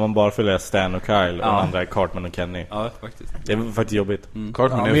bok får man bara följa Stan och Kyle och den andra är Cartman och Kenny. Ja, faktiskt. Det var faktiskt jobbigt.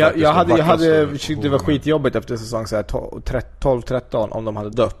 Cartman är jag hade det var skitjobbigt efter säsong så här 12-13 om de hade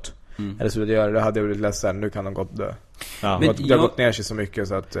dött. Eller så det hade jag blivit ledsen. Nu kan de gott dö. Ja. Men det har gått ner sig så mycket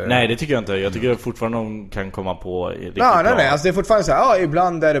så att nej, det tycker jag inte. Jag tycker fortfarande de kan komma på riktigt bra. Nej, alltså det är fortfarande så här,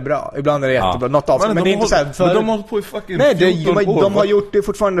 ibland är det bra, ibland är det jättebra. Något avsnitt, men det är inte så här men de har på i fucking de har gjort det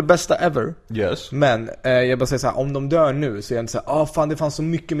fortfarande det bästa ever. Yes. Men jag bara säger så här, om de dör nu så är det inte så här, fan det fanns så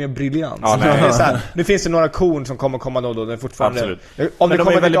mycket mer briljans. Det är så här, nu finns det några korn som kommer komma då det är fortfarande. Absolut. Om det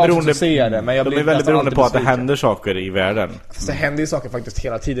kommer väldigt beroende så ser det, men jag blir de är väldigt beroende på att det händer saker i världen. Fast det händer ju saker faktiskt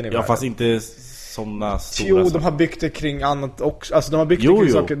hela tiden i världen. Ja, fast inte sådana stora. Jo, de har byggt det kring annat också. Alltså de har byggt det kring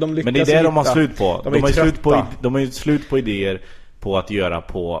saker. Men det är det de har slut på. De har ju slut på idéer på att göra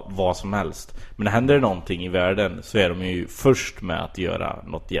på vad som helst. Men händer det någonting i världen så är de ju först med att göra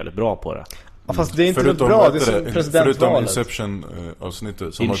något jävligt bra på det. Ja, fast det är inte bra, det är som presidentvalet. Förutom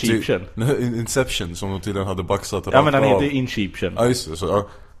Inception-avsnittet som Inception som de tydligen hade baxat. Ja, men den heter Inception. Ja, just det, så, ja.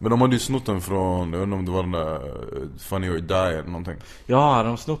 Men de hade ju snott den från, jag vet inte om det var den där Funny or Die eller någonting. Ja,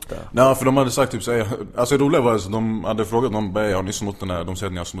 de snott det. Nej, för de hade sagt typ så, alltså det roliga var att de hade frågat dem, har ni snott den här? De säger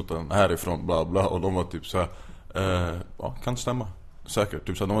att ni har snott den härifrån, bla bla. Och de var typ så här, ja, kan stämma. Säkert,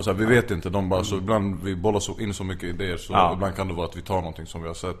 typ så de var så här, vi vet inte, de bara så ibland vi bollar så in så mycket idéer så ibland kan det vara att vi tar någonting som vi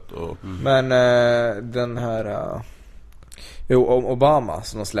har sett och... Men den här Obama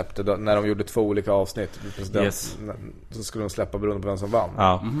som de släppte då, när de gjorde 2 olika avsnitt så skulle de släppa beroende på vem som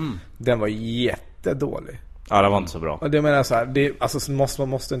vann. Den var jättedålig. Ja, det var inte så bra. Och det menar jag så här, det, alltså man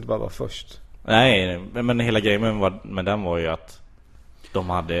måste inte bara vara först. Nej, men hela grejen med den var ju att de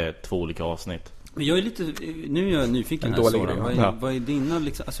hade 2 olika avsnitt. Men jag är lite, nu är jag nyfiken här, Sora. Vad är dina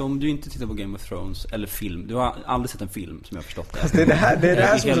liksom, alltså om du inte tittar på Game of Thrones eller film, du har aldrig sett en film som jag har förstått det. Alltså det är det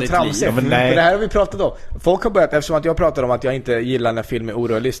här som är så tramsigt. För det här har vi pratat om. Folk har börjat, eftersom att jag pratar om att jag inte gillar när film är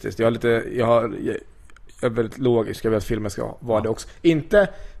orealistiskt. Jag är väldigt logisk, jag vet att filmen ska vara det också. Inte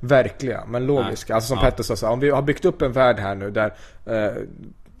verkliga, men logiska. Alltså som Petter sa, om vi har byggt upp en värld här nu där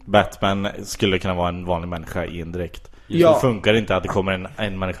Batman skulle kunna vara en vanlig människa i en dräkt. Så funkar det inte att det kommer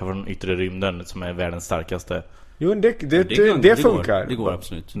en människa från yttre rymden som är världens starkaste. Jo, det funkar. Det går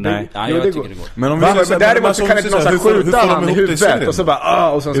absolut. Nej. Jag tycker det går. Men däremot så kan inte någon skjuta han i huvudet och så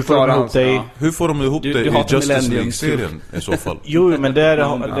bara och sen hur får de ihop det? Hur får de ihop det i Justice League-serien i så fall? Jo, men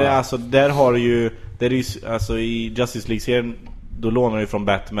där har ju alltså i Justice League-serien då lånar du från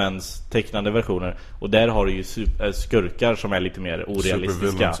Batmans tecknade versioner. Och där har du ju skurkar som är lite mer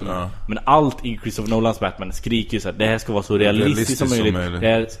orealistiska. Men allt i Christopher Nolans Batman skriker ju så att det här ska vara så realistiskt som möjligt. Det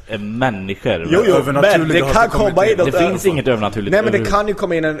här är människor. Jo, men det kan komma in. Det finns inget övernaturligt. Nej, men det kan ju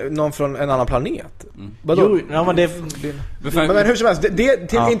komma in någon från en annan planet. Jo, ja, men men hur som helst,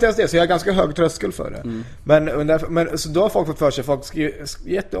 inte ens det, så jag har ganska hög tröskel för det. Men så då har folk fått för sig,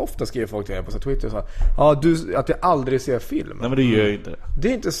 jätteofta skriver folk till mig på Twitter så här, att jag aldrig ser film. Nej, men det gör ju inte. Det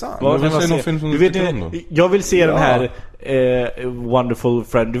är inte sant. Jag vill se den här Wonderful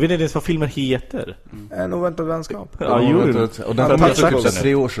Friend. Du vet inte ens vad filmen heter. En oväntad vänskap. Och den var typ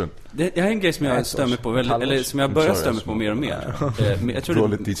 3 år sedan. Det här är en grej som jag stämmer på eller som jag börjar stämma på mer och mer. Jag tror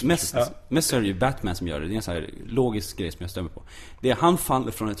det mest är det ju Batman som gör det. Det är en sån här logisk grej som jag stämmer på. Det är han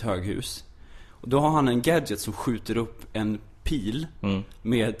faller från ett höghus. Och då har han en gadget som skjuter upp en pil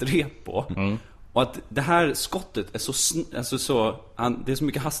med ett rep på. Och att det här skottet är det är så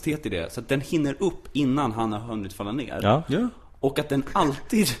mycket hastighet i det så att den hinner upp innan han har hunnit falla ner. Ja. Och att den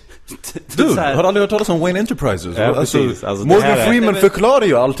alltid... Du, har aldrig hört talas om Wayne Enterprises? Ja, precis. Alltså, Morgan Freeman förklarar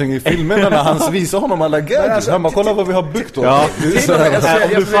ju allting i filmerna när han visar honom alla gadgets. Han bara, kolla vad vi har byggt då. Ja. Om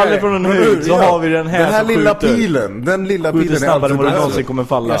du faller från en höjd så har vi den här. Den här lilla pilen. Den lilla pilen snabbare än vad du någonsin kommer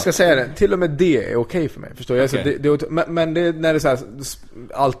falla. Jag ska säga det, till och med det är okej för mig. Förstår jag? Okay. Men det, när det är så här,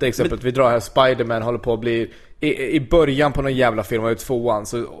 allt exempel vi drar här, Spider-Man håller på att bli... I början på någon jävla film i 2:an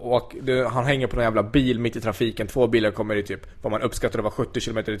han hänger på någon jävla bil mitt i trafiken. 2 bilar kommer i typ vad man uppskattar det var 70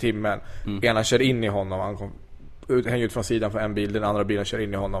 km i timmen. Ena kör in i honom, han hänger ut från sidan för en bil, den andra bilen kör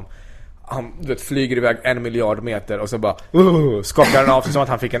in i honom. Han flyger iväg 1 miljard meter och så bara skakar han av sig som att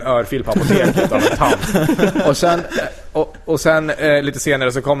han fick en örfil på apoteket av en tant. Och sen Och sen lite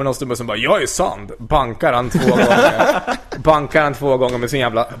senare så kommer någon snubbe som bara, jag är sand. Bankar han 2 gånger med sin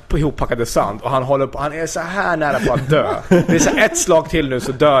jävla ihoppackade sand. Och han är så här nära på att dö. Det är så ett slag till nu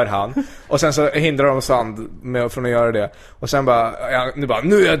så dör han. Och sen så hindrar de sand från att göra det. Och sen bara,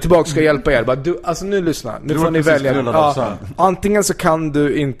 nu är jag tillbaka, ska hjälpa er. Bara, alltså nu lyssna, nu får ni välja. Antingen så kan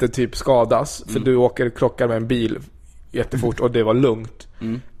du inte typ skadas för du krockar med en bil jättefort och det var lugnt.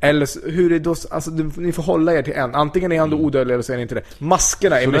 Eller hur är det då, alltså ni får hålla er till en. Antingen är han då odödlig eller så är han inte det.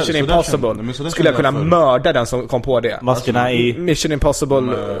 Maskerna i Mission Impossible skulle jag kunna mörda den som kom på det. Maskerna i Mission Impossible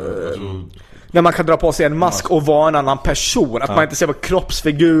när man kan dra på sig en mask och vara en annan person, att man inte ser vad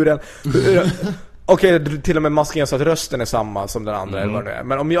kroppsfiguren. Okej, till och med masken så att rösten är samma som den andra eller vad det är.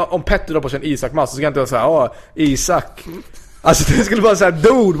 Men om Petter drar på sig en Isak-mask så ska jag inte vara såhär, Isak. Alltså det skulle vara såhär,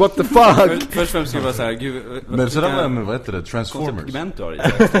 dude, what the fuck. Först och främst skulle det vara såhär, gud, men sådär med, vad heter det, Transformers.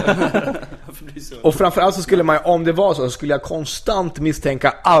 Och framförallt så skulle man, om det var så skulle jag konstant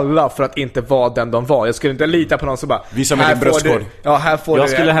misstänka alla för att inte vara den de var. Jag skulle inte lita på någon som bara, visa mig din bröstkorg. Här får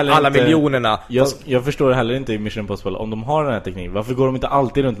du alla miljonerna. Jag förstår heller inte i Mission Impossible om de har den här tekniken. Varför går de inte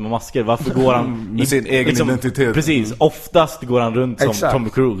alltid runt med masker? Varför går han med sin egen identitet? Precis, oftast går han runt som Tom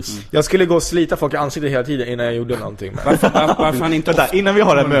Cruise. Jag skulle gå och slita folk i ansiktet hela tiden innan jag gjorde någonting. Varför han inte innan vi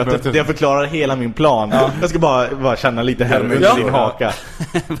har det här mötet där jag förklarar hela min plan. Jag ska bara känna lite här med din haka.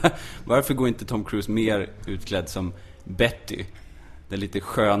 Varför går inte Tom Cruise mer utklädd som Betty, den lite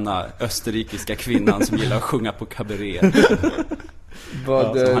sköna österrikiska kvinnan som gillar att sjunga på kabaré?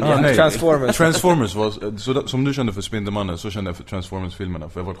 Transformers var så, som du kände för Spindelmannen, så kände jag för Transformers-filmerna.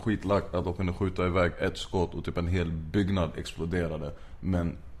 För jag var skitlagt att de kunde skjuta iväg ett skott och typ en hel byggnad exploderade.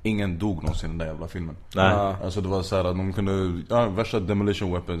 Men ingen dog någonsin i den där jävla filmen. Nej. Alltså det var så här att de kunde värsta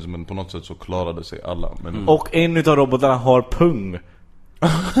demolition weapons, men på något sätt så klarade sig alla. Men och en utav robotarna har pung.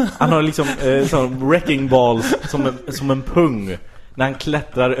 Han har liksom sån wrecking balls som en pung när han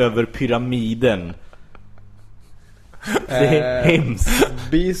klättrar över pyramiden. Det är hemskt.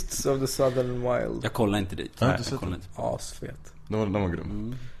 Beasts of the Southern Wild. Jag kollar inte dit. Nej, asfet. Den var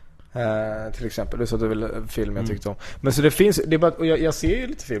grym. Till exempel, det är så att det är väl en film jag tyckte om. Men så det finns, det är bara, och jag ser ju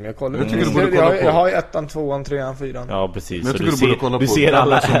lite film. Jag kollar. Jag har ju 1, 2, 3, 4. Ja, precis. Men jag tycker du borde kolla på ser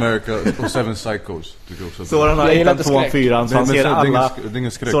alla America och Seven Psychos. Så han har 1, 2, 4 så han ser alla.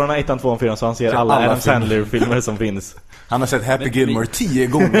 Så han har 1, 2, 4 så han ser alla Adam Sandler-filmer som finns. Han har sett Happy Gilmore 10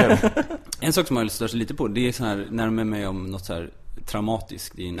 gånger. En sak som jag stör sig lite på, det är så här, när de är med om något så här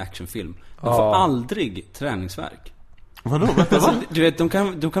traumatiskt i en actionfilm. De får aldrig träningsvärk. Vadå? Alltså, du vet,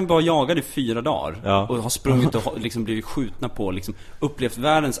 de kan bara jaga det 4 dagar och ha sprungit och liksom blivit skjutna på, liksom upplevt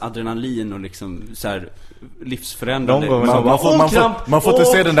världens adrenalin och liksom så här livsförändrande. Man får inte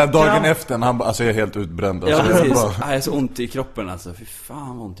se den där dagen efter när han bara, alltså jag är helt utbränd. Alltså, jag är så ont i kroppen alltså. Fy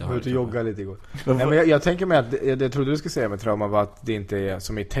fan vad ont jag har. Jag har jogga lite igår. Nej, men jag tänker mig att jag trodde du skulle säga med trauma var att det inte är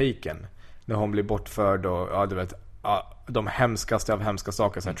som i Taken när hon blir bortförd och du vet de hemskaste av hemska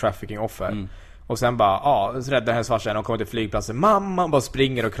saker, så här trafficking offer. Och sen bara, så räddar hennes farsa och kommer till flygplatsen. Mamma bara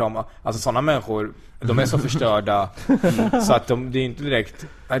springer och kramar. Alltså sådana människor, de är så förstörda så att det är inte direkt.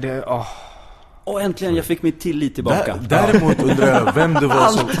 Och äntligen, jag fick mitt tillit tillbaka. Däremot undrar jag vem det var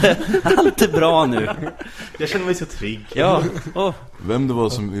som... Allt är bra nu. Jag känner mig så trygg. Vem det var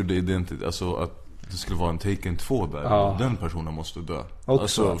som gjorde identitet, alltså att det skulle vara en Taken 2 där. Den personen måste dö.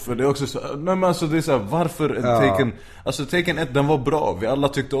 Alltså, för det är också så, nej men alltså det är så här, varför en Taken, alltså Taken 1 den var bra. Vi alla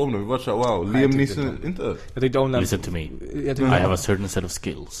tyckte om den. Vi var så här, wow, Liam Neeson inte. Jag tyckte om den. Listen to me. I have a certain set of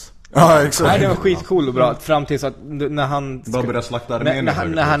skills. Ja, exakt. Nej, det var skitcool och bra fram tills att när han bara börjar slakta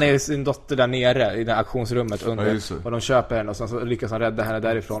när han är sin dotter där nere i det auktionsrummet under och de köper henne och sen så lyckas han rädda henne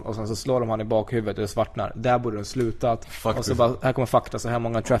därifrån och sen så slår de han i bakhuvudet och det svartnar. Där borde den slutat. Och så bara, här kommer fakta, så här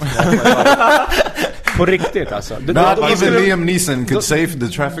många trafficking på riktigt alltså. Liam Neeson could save the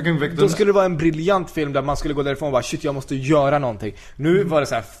trafficking victims. Då skulle det vara en briljant film där man skulle gå därifrån och bara, shit, jag måste göra någonting. Nu var det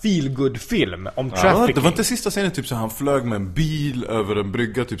så här feel good film om trafficking. Det var inte sista scenen typ så han flög med en bil över en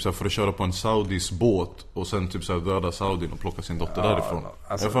brygga typ så för att köra på en saudis båt och sen typ så döda saudin och plocka sin dotter därifrån.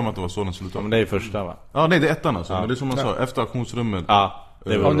 Alltså, jag får mig att det var så den slutade. Men det är första, va? Ja, nej, det är ettan alltså. Men det är som man sa, efter auktionsrummet.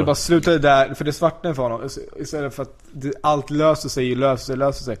 Om det bara slutade där, för det svartnade för honom istället för att allt löser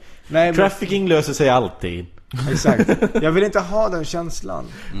sig. Nej, trafficking löser sig alltid. Exakt. Jag vill inte ha den känslan.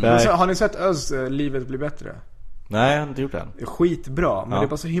 Har ni sett Özz Livet blir bättre? Nej, jag har inte gjort det. Skitbra, men det är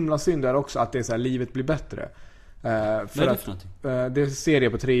bara så himla synd där också att det är så här, livet blir bättre. För att det är en serie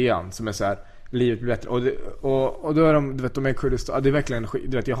på 3:an som är så här, livet blir bättre och då är de, du vet, de är Kurdistan. Det är verkligen,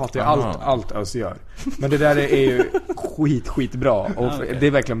 du vet, jag hatar allt Özz gör. Men det där är ju skitbra och det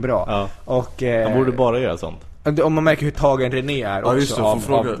är verkligen bra. Och han borde bara göra sånt. Om man märker hur tagen René är också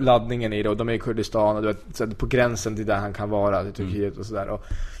av laddningen i det. Och de är i Kurdistan och du vet, på gränsen till där han kan vara i Turkiet och sådär. Och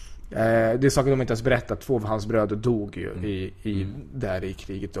det är saker de inte ens berättat. 2 av hans bröder dog ju där i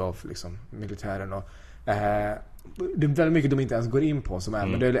kriget av liksom, militären. Och det är väldigt mycket de inte ens går in på som är,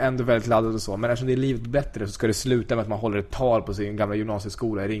 men det är ändå väldigt laddat och så. Men eftersom det är livet bättre så ska det sluta med att man håller ett tal på sin gamla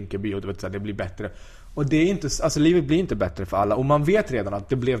gymnasieskola i Rinkeby och du vet, så här, det blir bättre. Och det är inte, alltså livet blir inte bättre för alla. Och man vet redan att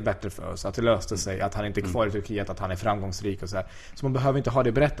det blev bättre för oss, att det löste sig, att han inte är kvar i Turkiet, att han är framgångsrik och så här. Så man behöver inte ha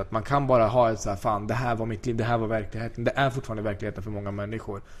det berättat. Man kan bara ha ett så här, fan, det här var mitt liv, det här var verkligheten. Det är fortfarande verkligheten för många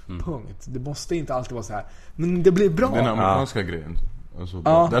människor. Punkt. Det måste inte alltid vara så här, men det blir bra. Den amerikanska grejen. Alltså,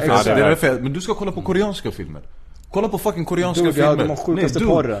 därför, men du ska kolla på koreanska filmer. Kolla på fucking koreanska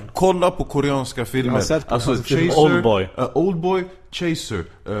filmer. Kolla på koreanska filmer. Alltså Chaser, Oldboy, Chaser,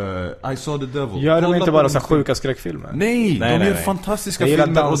 I Saw the Devil. Gör de inte bara så sjuka skräckfilmer? Nej, de gör fantaskiska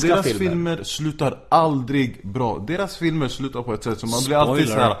filmer. Och deras filmer slutar aldrig bra. Deras filmer slutar på ett sätt som man blir alltid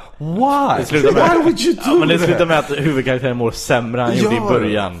så här: why would you do men det slutar med att huvudkaraktären mår sämre än gjorde i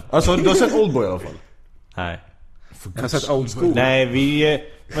början. Alltså du har sett Oldboy i alla fall? Nej. Jag har sett Old School. Nej,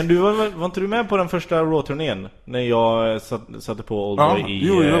 men du var inte du med på den första Raw-turnén när jag satte på Oldboy i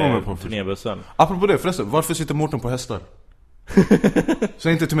turnébussen? Apropå det förresten, varför sitter Mårten på hästar?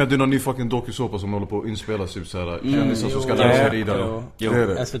 Säg inte till mig att det är någon ny fucking dokusåpa som håller på att inspela typ såhär kändisar som ska lära sig rida. Det är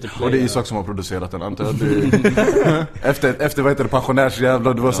det. Och det är Isak som har producerat den, antar jag. Efter vad heter det,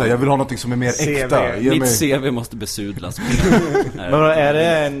 pensionärsjävlar. Du var såhär, jag vill ha något som är mer äkta. Mitt CV måste besudlas. Men är det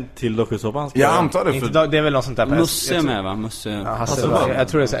en till dokusåpa? Jag antar det. Det är väl något sånt där. Musse med, va? Musse. Jag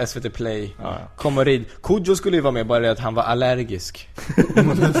tror det är SVT Play. Kom och rid. Kodjo skulle ju vara med, bara det att han var allergisk.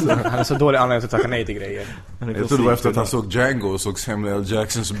 Han är så dålig anledning att tacka nej till grejer. Jag tror det var efter att han såg Django och såg Samuel L.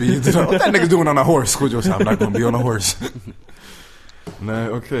 Jacksons beat. That nigga's doing on a horse. Kodjo sa, I'm not gonna be on a horse. Nej,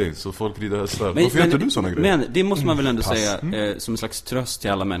 okej, så folk rider hästar. Varför gör inte du såna grejer? Men det måste man väl ändå säga som en slags tröst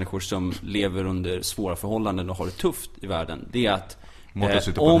till alla människor som lever under svåra förhållanden och har det tufft i världen. Det är att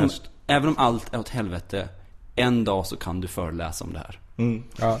även om allt är åt helvete, en dag så kan du föreläsa om det här.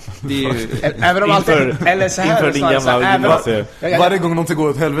 Ja. Det är ju, även om allt eller så här inför din gamla varje gång någonting går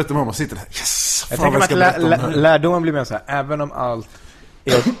åt helvete, mamma sitter där. Yes! Jag tänker att lärdomen blir mer så här: även om allt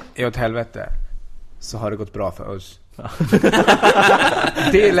är åt helvete, så har det gått bra för oss.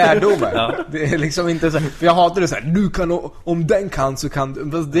 Det är lärdomen. Det är liksom inte så här, för jag hatar det så här, du kan, om den kan så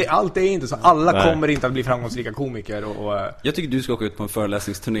kan det, allt är inte så. Alla kommer inte att bli framgångsrika komiker och jag tycker du ska åka ut på en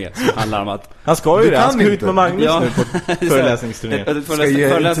föreläsningsturné som handlar om att han ska ju det, han ska ut med Magnus nu på föreläsningsturné. Ska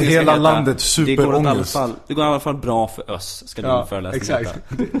ge till hela landet superångest. Det går i alla fall bra för oss, ska du föreläsning. Exakt.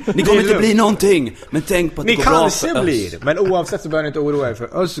 Ni kommer inte bli någonting, men tänk på att det går bra för oss. Blir. Men oavsett så behöver ni inte oroa er,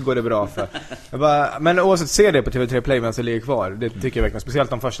 för oss går det bra för. Men oavsett, se det på TV3 Play medan det ligger kvar. Det tycker jag verkligen, speciellt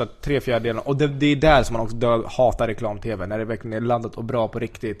de första 3-4 delarna. Och det är där som man också hatar reklam-tv, när det verkligen är laddat och bra på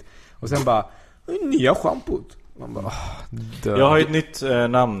riktigt. Och sen bara, nya schampot. Man bara, jag har ju ett nytt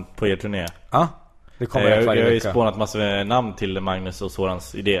namn på er turné. Ja, det kommer jag har ju spånat massor namn till Magnus och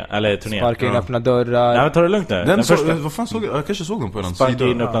Sorans idé, eller turné. Sparka in, öppna dörrar. Nej, men ta det lugnt nu. Den första, vad fan såg jag kanske såg den på en sida. Sparka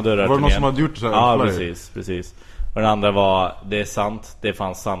in, öppna dörrar. Var det någon som hade gjort så här? Ja, precis. Och den andra var Det är sant, det är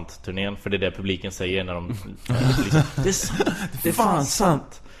fan sant turnén. För det är det publiken säger när de liksom, det är sant, det är fan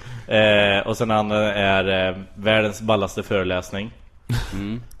sant. Och sen den andra är Världens ballaste föreläsning.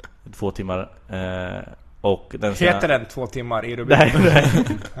 2 timmar. Och den heter den 2 timmar i rubriken?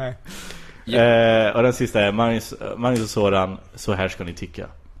 Nej. Och den sista är Magnus och Soran, så här ska ni tycka.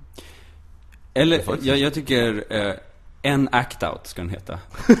 Eller jag tycker en act out ska den heta.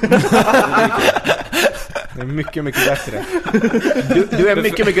 Det är mycket, mycket bättre. Du är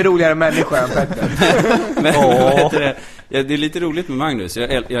mycket, mycket roligare människa än Petter. Men, det är lite roligt med Magnus.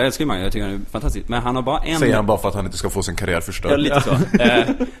 Jag älskar Magnus, jag tycker han är fantastisk. Men han har bara en... Säger han bara för att han inte ska få sin karriär förstörd. Ja, lite så.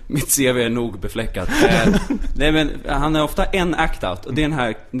 Mitt CV är nog befläckat. Nej, men han har ofta en act out. Och det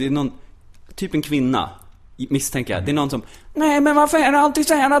är någon, typ en kvinna, misstänker jag. Det är någon som, nej men varför är det alltid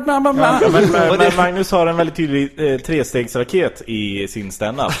så här att bla bla bla. Men Magnus har en väldigt tydlig 3-stegsraket i sin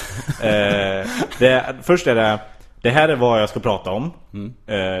stand-up. Först är det här är vad jag ska prata om.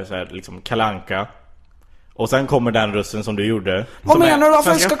 Så här, liksom Kalle Anka. Och sen kommer den rösten som du gjorde. Vad menar du?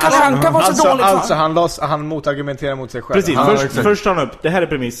 Varför ska Kalle Anka vara så dålig? Alltså han motargumenterar mot sig själv. Precis, först tar han upp, det här är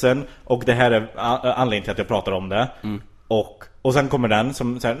premissen och det här är anledningen till att jag pratar om det. Och sen kommer den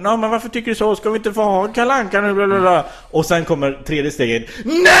som säger, nej men varför tycker du så? Ska vi inte få ha Kalle Anka nu? Blablabla. Och sen kommer tredje steget,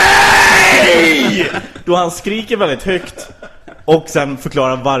 nej! Då han skriker väldigt högt. Och sen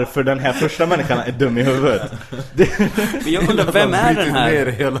förklarar varför den här första människan är dum i huvudet. Men jag undrar, vem är den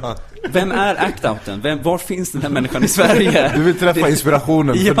här? Vem är act-outen? Var finns den här människan i Sverige? Du vill träffa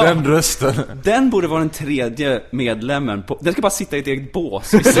inspirationen för den rösten. Den borde vara den tredje medlemmen den ska bara sitta i ett eget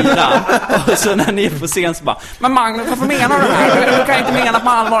bås vid sidan. Och så när ni är på scen så bara, men Magnus, varför menar du det här? Du kan inte mena på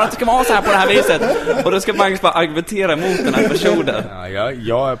allvar att det ska vara så här på det här viset. Och då ska Magnus bara argumentera mot den här personen. Ja,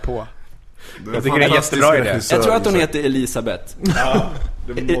 jag är på. Jag tycker det är jättebra idé. Jag tror att hon heter Elisabeth. Ja,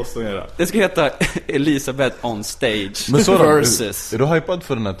 det måste hon göra. Det ska heta Elisabeth on stage. Men så versus. Är du hypad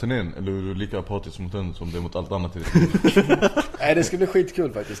för den här turnén? Eller är du lika apatisk mot den som det är mot allt annat? Nej, det ska bli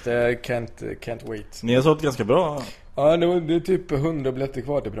skitkul faktiskt. Can't wait. Ni har sålt ganska bra. Ja, det är typ 100 biljetter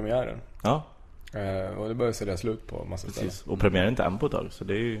kvar till premiären. Ja. Och det börjar sälja slut på massa ställen. Och premiären är inte än på ett tag, så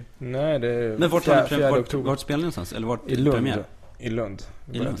det är ju... Nej, det är... Men vart spelar ni någonstans? Eller vart i Lund. Premiär? I Lund.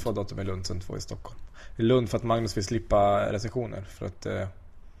 Vi börjar 2 datum i Lund, sen 2 i Stockholm. I Lund för att Magnus vill slippa recensioner. För att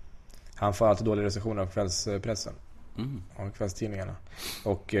han får alltid dåliga recensioner av kvällspressen. Av kvällstidningarna.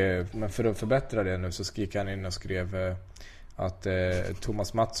 Men för att förbättra det nu så gick han in och skrev att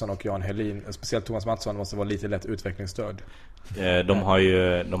Thomas Mattsson och Jan Helin, speciellt Thomas Mattsson, måste vara lite lätt utvecklingsstörd. De har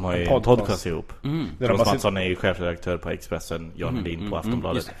ju en podcast ihop. Thomas Mattsson är ju chefredaktör på Expressen, Jan Helin på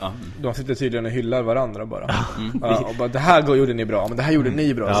Aftonbladet. De sitter tydligen och hyllar varandra bara. Och bara, det här gjorde ni bra, men det här gjorde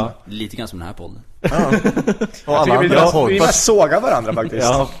ni bra. Ja. Lite grann som den här podden. Och alla vi bara sågar varandra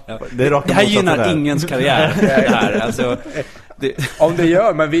faktiskt. Det här gynnar ingens karriär. Det här, alltså... Om det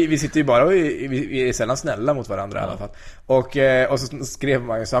gör, men vi sitter ju bara och vi är sällan snälla mot varandra i alla fall. Och så skrev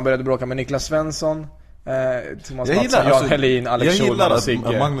man ju, så han började bråka med Niklas Svensson, Thomas Mattsson, Jan Helin, Alex Schulman och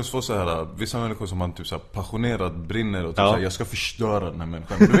Sigge. Magnus får så här, vissa människor som man typ så här passionerat brinner och typ så här, jag ska förstöra den här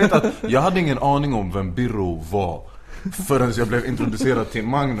människan. Du vet att jag hade ingen aning om vem Birro var förrän jag blev introducerad till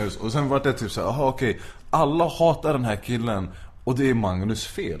Magnus. Och sen var det typ så här, okej, alla hatar den här killen och det är Magnus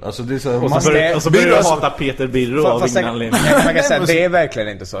fel. Alltså det är så här, och så börjar jag hata Peter Birro av ingen anledning. Man kan säga, det är verkligen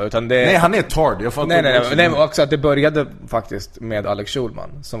inte så, utan det... Nej, han är tard. Jag fattar. Nej, också att det började faktiskt med Alex Schulman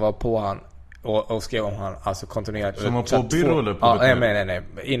som var på han och skrev om han alltså kontinuerligt. Som var på Birro eller på nej.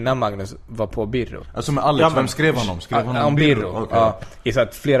 Innan Magnus var på Birro. Alltså med Alex, vem skrev han om? Skrev han om Birro? Okay. Ja, i så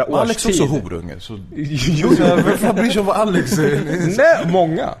att flera års Alex tid. Alex också horunge. Så vem bryr sig om vad Alex är? Nej,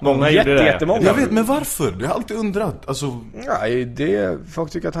 många jättemånga. Jag vet, men varför? Jag har alltid undrat. Alltså... Ja, det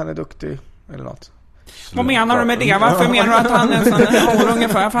folk tycker att han är duktig eller något. Vad menar du med det? Varför menar du att han är en sån horunge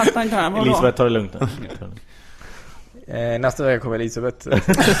för? Jag fattar inte här. Elisabeth, tar det lugnt. Nästa vecka kommer Elisabeth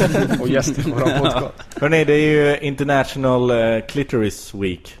och gäster på vår podcast. Hörrni, det är ju International Clitoris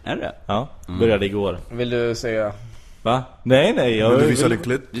Week. Är det? Ja, började igår. Vill du säga? Va? Nej, Vill du visa dig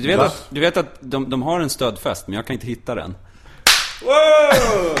klit? Du vet att de har en stödfest, men jag kan inte hitta den.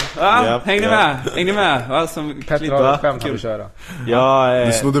 Wow! Ja, häng ni med? Va, som Petter har skämt att köra. Ja,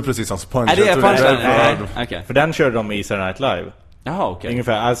 du snodde precis hans punch. Är det punchen? Okay. För den körde de i Saturday Night Live. Jaha, okej.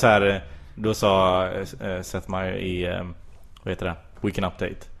 Ungefär, alltså här, då sa Seth Meyers i, vad heter det? Weekend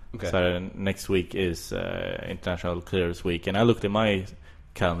Update. Okay. Så här, next week is International Clitoris Week. And I looked in my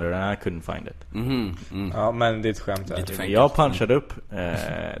calendar and I couldn't find it. Ja, men det är ett skämt. Jag punchade upp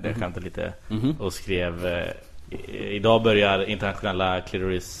det skämtet lite och skrev... Idag börjar internationella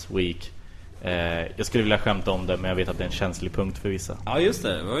Clitoris Week. Jag skulle vilja skämta om det, men jag vet att det är en känslig punkt för vissa. Ja, just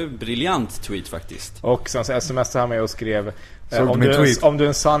det. Det var ju en briljant tweet faktiskt. Och sen så smsade han mig och skrev om du är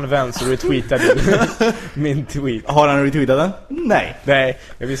en sann vän så retweetar du min tweet. Har han retweetat den? Nej.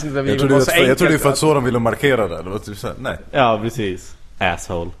 Jag visste inte att jag tror det är för att så de ville markera det. Det var typ så här, nej. Ja, precis.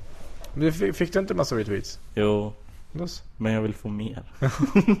 Asshole. Men fick du inte en massa retweets? Jo. Men jag vill få mer.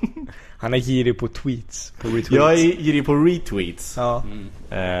 Han är girig på tweets, på retweets. Jag är girig på retweets. Ja.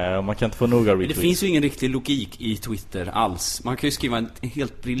 Man kan inte få nog av retweets. Det finns ju ingen riktig logik i Twitter alls. Man kan ju skriva en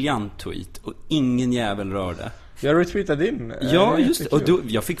helt briljant tweet och ingen jävel rör det. Jag retweetade din. Ja, just det. Och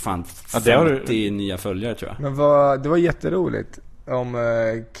jag fick fan 50 nya följare, tror jag. Men det var jätteroligt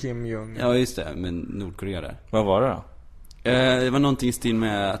om Kim Jong. Ja, just det. Men Nordkorea där. Vad var det då? Det var någonting i stil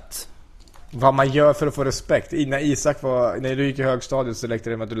med att... Vad man gör för att få respekt. När du gick i högstadiet så lekte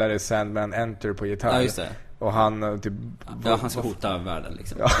det med att du lärde dig Sandman Enter på gitarr. Ja, just det. Och han typ... Ja, han ska hota världen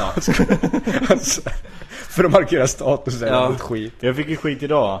liksom. Ja. Alltså, för att markera status eller skit. Jag fick ju skit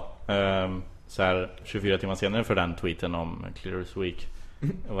idag. Så här 24 timmar senare för den tweeten om Clitoris Week.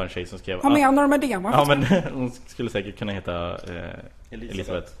 Det var en tjej som skrev... Vad menar du med det? Ja, men hon skulle säkert kunna heta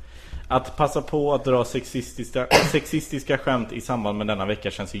Elisabeth. Att passa på att dra sexistiska skämt i samband med denna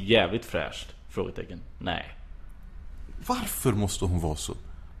vecka känns ju jävligt fräscht. Frågetecken. Nej. Varför måste hon vara så?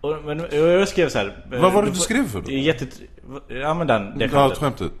 Men jag skrev så här. Vad var det du skrev för då? Ja, men det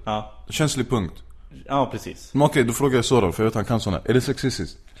skämtet. Ja. Känslig punkt. Ja, precis. Men okej, då frågar jag så då, för jag vet att han kan såna. Är det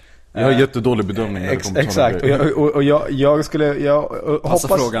sexistiskt? Jag har jättedålig bedömning när det kommer till exakt. Jag hoppas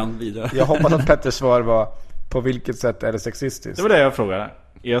frågan vidare. Jag hoppas att Petters svar var på vilket sätt är det sexistiskt. Det var det jag frågade.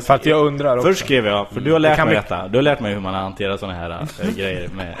 För att jag undrar också. Först skrev jag, för du har lärt mig detta. Du har lärt mig hur man hanterar såna här grejer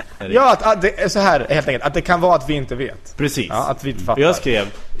med. Ja, att det är så här helt enkelt, att det kan vara att vi inte vet. Precis. Ja, att vi inte fattar. Jag skrev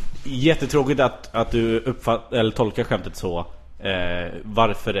jättetråkigt att du eller tolkar skämtet så.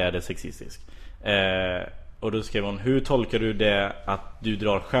 Varför är det sexistiskt? Och då skrev hon: hur tolkar du det att du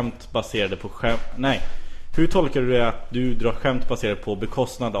drar skämt baserade på skämt? Nej. Hur tolkar du det att du drar skämt baserade på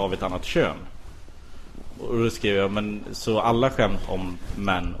bekostnad av ett annat kön? Och då skrev jag: men så alla skämt om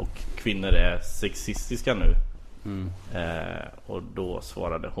män och kvinnor är sexistiska nu? Och då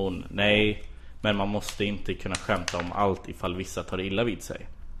svarade hon: nej, men man måste inte kunna skämta om allt ifall vissa tar illa vid sig.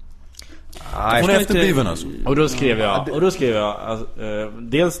 Hon är efterbliven alltså. Och då skrev jag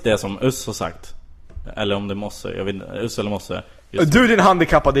dels det som Us har sagt, eller om det måste, jag vet inte, Us eller måste. Du din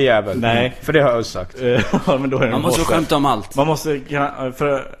handikappade jävel. Nej, för det har jag sagt. Ja, men då är det man måste skämta om allt. Man måste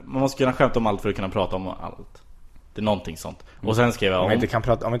kunna skämta om allt för att kunna prata om allt. Det är någonting sånt. Och sen skrev jag om vi inte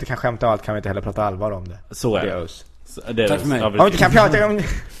kan skämta om allt kan vi inte heller prata allvar om det. Så är det. Det är tack för mig. Om vi inte kan prata om.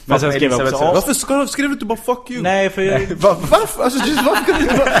 Men sen skrev jag också: varför skrev du inte bara fuck you? Nej, för varför? Alltså just varför kan du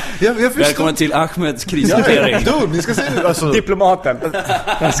inte bara... Välkommen till Ahmeds krishantering. Ni ska se alltså diplomaten.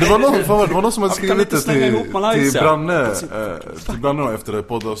 Det var någon som hade skrivit det till Branne efter det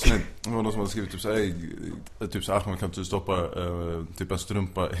poddavsnitt. Det var någon som hade skrivit typ så här: Ahmed, kan du stoppa typ en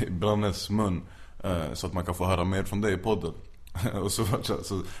strumpa i Brannes mun så att man kan få höra mer från dig i podden. Och så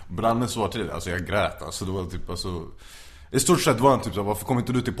Branne svar till det. Alltså jag grät. Alltså det var typ i stort sett var han typ så: varför kommer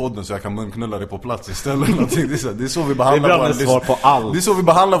inte du till podden så jag kan munknulla dig på plats istället? Det är så vi behandlar våra lyssnare. Det är så vi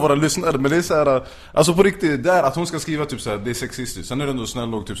behandlar våra lyssnare. Men det är så här, alltså på riktigt, där att hon ska skriva typ så här: det är sexistiskt. Sen är det ändå snäll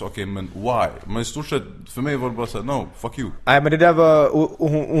nog typ så: okej, men why? Men i stort sett för mig var det bara så här: no, fuck you. Nej, men det där var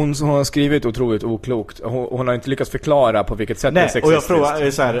hon har skrivit otroligt oklokt. Hon har inte lyckats förklara på vilket sätt det är sexistiskt. Och jag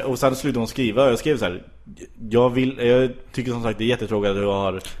frågade så här, och sen slutade hon skriva och jag skrev så här: jag tycker som sagt det är jättetråkigt att du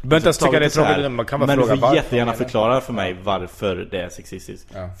har. Men inte tycka det är tråkigt, man kan bara fråga. Men du får jättegärna förklara för mig varför det är sexistiskt.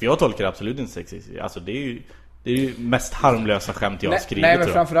 Ja. För jag tolkar det absolut inte sexistiskt. Alltså det är ju mest harmlösa skämt jag har skrivit. Nej, men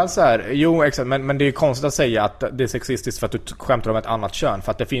framförallt så här. Jo, exakt, men det är konstigt att säga att det är sexistiskt för att du skämtar om ett annat kön.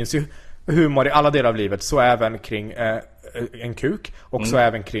 För att det finns ju humor i alla delar av livet. Så även kring en kuk. Och så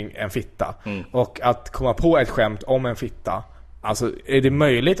även kring en fitta. Och att komma på ett skämt om en fitta, alltså är det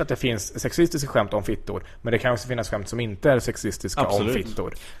möjligt att det finns sexistiska skämt om fittor, men det kan också finnas skämt som inte är sexistiska om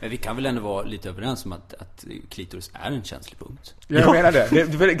fittor. Men vi kan väl ändå vara lite överens om att klitoris är en känslig punkt. Jag menar det.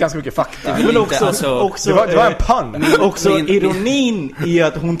 Det är ganska mycket fakta. Men också det var en pann. Också ironin i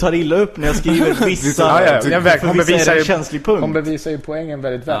att hon tar illa upp när jag skriver vissa. Hon bevisar en känslig punkt. Hon bevisar ju poängen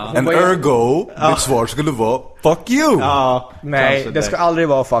väldigt väl. En ergo, mitt svar skulle vara fuck you. Ja, nej, det ska aldrig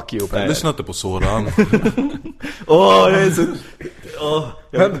vara fuck you. Lyssna inte på Soran. Jag är så...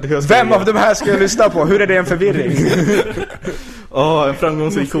 Vem av de här ska jag lyssna på? Hur är det en förvirring? En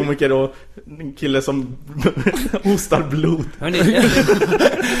framgångsrik komiker och en kille som hostar blod.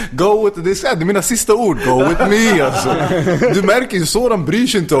 Go with this. Det är mina sista ord. Go with me alltså. Du märker ju Soran bryr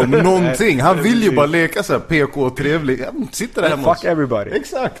sig inte om någonting. Han vill ju bara leka så här PK och trevlig. Sitter där hemma. Fuck everybody.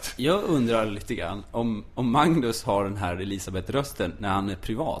 Exakt. Jag undrar lite grann om Magnus har den här Elisabeth-rösten när han är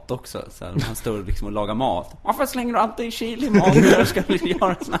privat också. Så här, han står liksom och lagar mat. Varför slänger du alltid chili i maten? Ska vi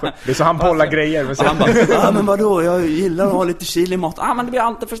göra såna här? Det är så han bollar grejer. Och han bara, men vadå? Jag gillar att ha lite chili i mat. Men det blir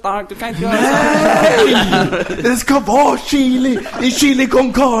alltid för starkt. Du kan inte göra så. Det ska vara chili i chili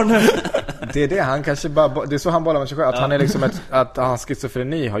con carne. Det är det, han kanske bara, det är så han bollar med sig själv. Att han är liksom att hans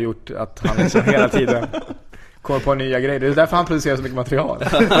schizofreni har gjort att han liksom hela tiden kommer på nya grejer. Det är därför han producerar så mycket material.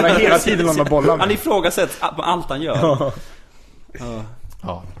 Han har hela tiden någon att bolla med. Han ifrågasätts på allt han gör.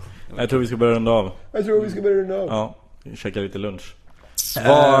 Ja. Jag tror vi ska börja runda av. Ja, käka lite lunch.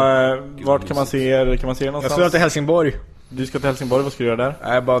 Vart kan man se er någonstans? Jag ska till Helsingborg. Du ska till Helsingborg, vad ska du göra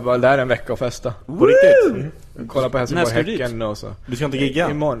där? Jag bara där en vecka och festa. På riktigt? Kolla på Helsingborg-Häcken och så. Du ska inte gigga?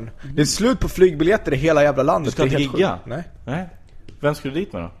 Imorgon. Det är slut på flygbiljetter i hela jävla landet. Du ska inte gigga? Nej. Vem ska du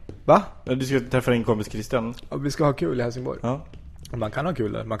dit med då? Va? Du ska träffa din kompis Christian. Ja, vi ska ha kul i Helsingborg. Ja. Man kan ha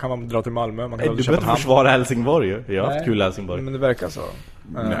kul där. Man kan dra till Malmö. Man kan du behöver inte försvara Helsingborg ju. Jag har haft kul i Helsingborg. Men det verkar så.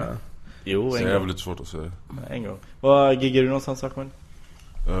 Jo, det är väl lite svårt att säga. En gång. Vad giggar du någonstans, Ahmed?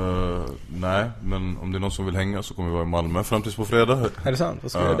 Nej, men om det är någon som vill hänga så kommer vi vara i Malmö fram tills på fredag. Är det sant?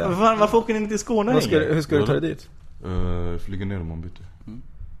 Vad ska du där? Varför åker ni inte till Skåne? Hur ska du ta dig dit? Flyga ner om man byter.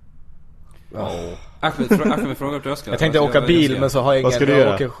 Ahmed frågar vart jag ska. Jag tänkte åka bil, men så har jag ingen. Vad ska du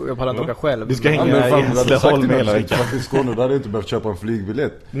göra? Jag pallar inte åka själv. Du ska hänga i Hässleholm hela veckan. Faktiskt Skåne, där hade inte behövt köpa en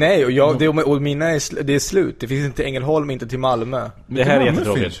flygbiljett. Nej, och mina det är slut. Det finns inte Ängelholm, inte till Malmö. Det här är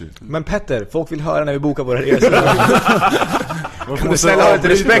jättetråkigt. Men Petter, folk vill höra när vi bokar våra resor. Kan du snälla ha lite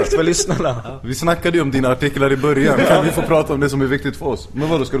respekt för lyssnarna? Vi snackade ju om dina artiklar i början. Kan vi få prata om det som är viktigt för oss? Men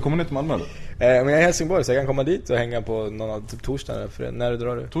vadå, ska du komma ner till Malmö eller? Men jag är i Helsingborg, så jag kan komma dit och hänga på någon typ torsdag. När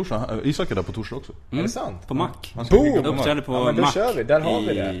drar du? Torsdag? Isak är där på torsdag också. Är det sant? På Mac. Boom! Uppträder på men då Mac kör vi, där har vi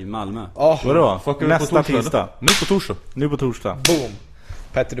det. I Malmö. Vadå? Nästa torsdag, tisdag. Nu på torsdag. Boom!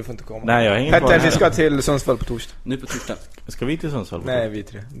 Petter, du får inte komma. Nej, jag hänger Petter, vi ska till Sundsvall på torsdag. Nu på torsdag. Ska vi till Sundsvall? Nej, vi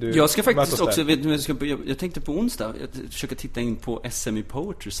tre. Jag ska faktiskt också, jag tänkte på onsdag försöka titta in på SM i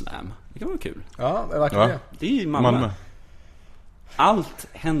Poetry Slam. Det kan vara kul. Ja, vart är det? Det är i Malmö. Allt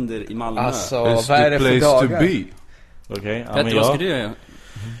händer i Malmö. Alltså, vad är det för dagar? Okej, ja, Petter, vad ska du göra?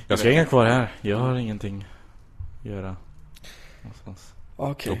 Jag ska hänga kvar här. Jag har ingenting att göra någonstans.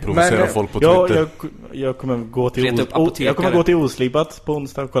 Okej. Och provocera folk på Twitter. Jag kommer gå till Oslipat på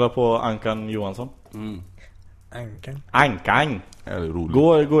onsdag och kolla på Ankan Johansson. Ankan. Ja, det är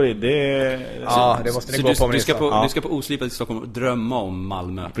roligt. Går i det. Ja, det måste ni gå på. Du ska på Oslipat i Stockholm och drömma om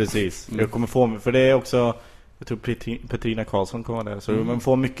Malmö. Precis. Jag kommer få, för det är också, jag tror Petrina Karlsson kommer där, så man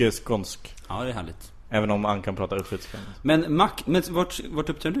får mycket skånsk. Ja, det är härligt. Även om Ankan pratar östgötska. Men vart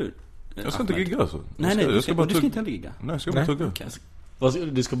uppträder du? Jag ska inte gigga alltså. Nej, du ska inte heller gigga. Nej, jag ska bara tugga.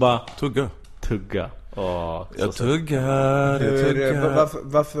 Du ska bara tugga. Jag tuggar.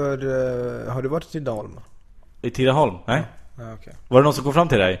 Varför har du varit i Tidaholm? I Tidaholm? Nej. Ja, okay. Var det någon som kom fram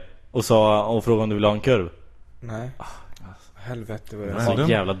till dig och frågade om du ville ha en kurv? Nej. Helvete vad det är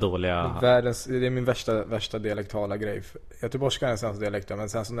så jävla dåliga. Det är min värsta dialektala grej. Göteborgska är den sämsta dialekten, men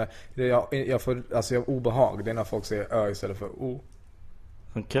sen så när jag får obehag, det är när folk säger ö istället för o.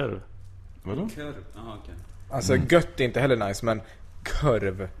 En kurv. Vadå? Kurv. Okay. Alltså gött är inte heller nice, men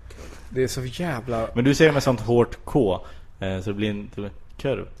kurv. Det är så jävla. Men du säger med sånt hårt K, så det blir en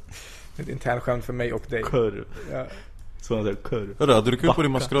kurv. Det är ett internskämt för mig och dig. Kurv. Ja. Så man säger kurv. Hörru, hade du kul på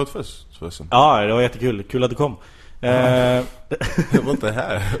din maskeradfest? Ja, det var jättekul. Kul att du kom. Jag var inte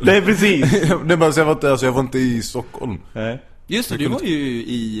här. Nej, precis. Nej, men jag var inte i Stockholm. Nej. Just det, du var ju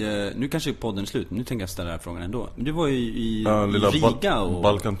i, nu kanske podden är slut, nu tänker jag ställa den här frågan ändå. Men du var ju i Riga och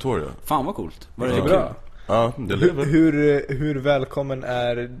Balkan Tour, ja. Fan vad coolt. Var det bra? Ja, det lever. Hur välkommen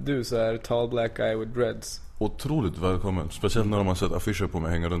är du så här tall black guy with dreads? Otroligt välkommen. Speciellt när de har sett affischer på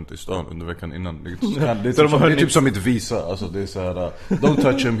mig hänga runt i stan under veckan innan. Det är typ som mitt visa. Alltså det är så här: don't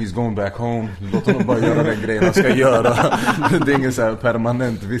touch him, he's going back home. Låt honom bara göra den grejen han ska göra. Det är ingen så här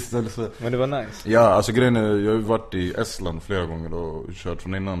permanent vistelse. Men det var nice. Ja, alltså grejen är, jag har ju varit i Estland flera gånger och kört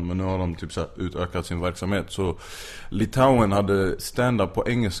från innan. Men nu har de typ så här utökat sin verksamhet. Så Litauen hade stand-up på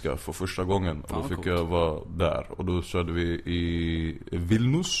engelska för första gången. Och då fick jag vara där. Och då körde vi i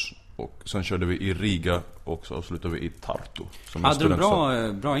Vilnius. Och sen körde vi i Riga och så avslutade vi i Tartu. Hade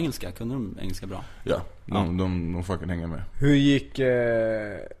de bra engelska? Kunde de engelska bra? Ja, de fucking hänger med. Hur gick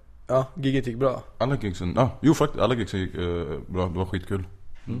giget gick bra? Alla gigsen gick bra, det var skitkul.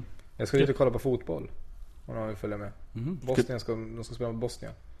 Jag ska dit och kolla på fotboll. Om någon vill följa med. Bosnien de ska spela med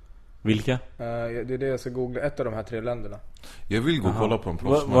Bosnien. Vilka? Det är det jag ska googla, ett av de här 3 länderna. Jag vill gå och kolla på en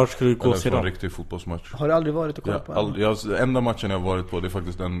proffsmatch. Var ska du gå sedan? En riktig fotbollsmatch. Har du aldrig varit och kollat på en? Enda matchen jag har varit på, det är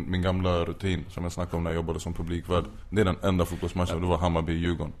faktiskt min gamla rutin som jag snackade om när jag jobbade som publikvärd. Det är den enda fotbollsmatchen, det var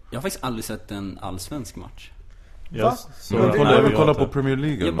Hammarby-Djurgården. Jag har faktiskt aldrig sett en allsvensk match. Va? Jag vill kolla på Premier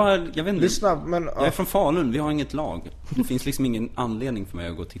League. Jag vet inte. Lyssna, men jag är från Falun, vi har inget lag. Det finns liksom ingen anledning för mig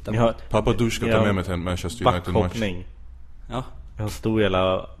att gå och titta på. Pappa du ska ta med mig till en Manchester United-match. Ja. Jag har stor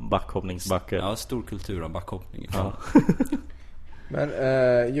jävla backhoppningsbacke. Ja, stor kultur av backhoppning. Ja. Men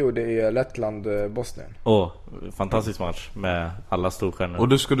det är Lettland-Bosnien. Fantastisk match med alla storstjärnor. Och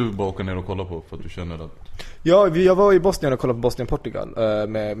det ska du bara åka ner och kolla på för att du känner att... Ja, jag var i Bosnien och kollade på Bosnien-Portugal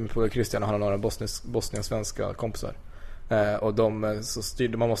med Christian och han har några bosniensvenska kompisar. Och de så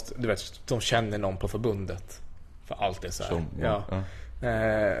styrde, man måste, du vet, de känner någon på förbundet. För allt är så här.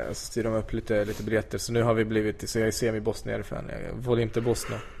 Så styr de upp lite biljetter. Så nu har vi blivit, så jag är semi-bosnier-fan. Jag får inte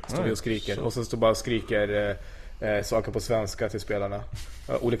Bosnien. Står vi och skriker. Och så står bara och skriker saker på svenska till spelarna.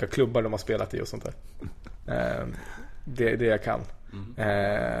 Olika klubbar de har spelat i och sånt där. Det jag kan.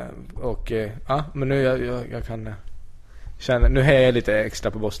 Men nu jag kan känna, nu är jag lite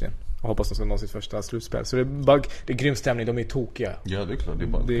extra på Bosnien. Och hoppas de ska nå sitt första slutspel. Så det är grym stämning, de är tokiga. Ja, det är klart, det är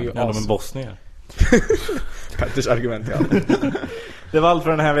bara de är bosnier. Petters argument, ja. Det var allt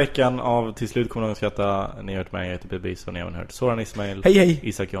för den här veckan av Till slut kommer någon skratta. Ni har hört mig, jag heter Bebis och ni har hört Soran Ismail. Hej.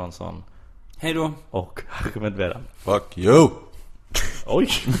 Isak Jansson. Hej då. Och Ahmed Veran. Fuck you.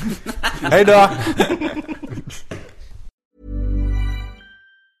 Oj. Hej då!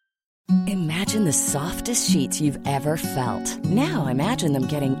 Imagine the softest sheets you've ever felt. Now imagine them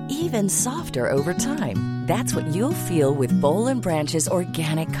getting even softer over time. That's what you'll feel with Boll & Branch's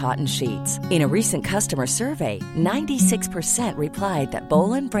organic cotton sheets. In a recent customer survey, 96% replied that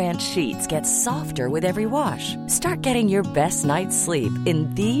Boll & Branch sheets get softer with every wash. Start getting your best night's sleep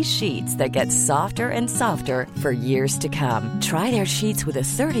in these sheets that get softer and softer for years to come. Try their sheets with a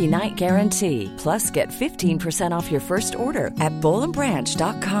 30-night guarantee. Plus, get 15% off your first order at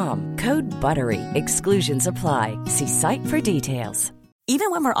bollandbranch.com. Code BUTTERY. Exclusions apply. See site for details.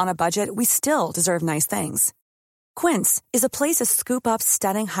 Even when we're on a budget, we still deserve nice things. Quince is a place to scoop up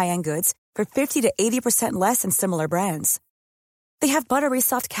stunning high-end goods for 50 to 80% less than similar brands. They have buttery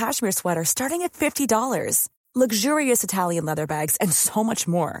soft cashmere sweaters starting at $50, luxurious Italian leather bags, and so much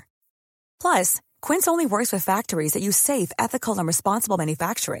more. Plus, Quince only works with factories that use safe, ethical, and responsible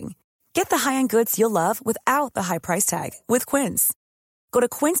manufacturing. Get the high-end goods you'll love without the high price tag with Quince. Go to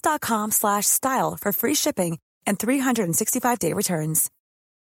quince.com/style for free shipping and 365-day returns.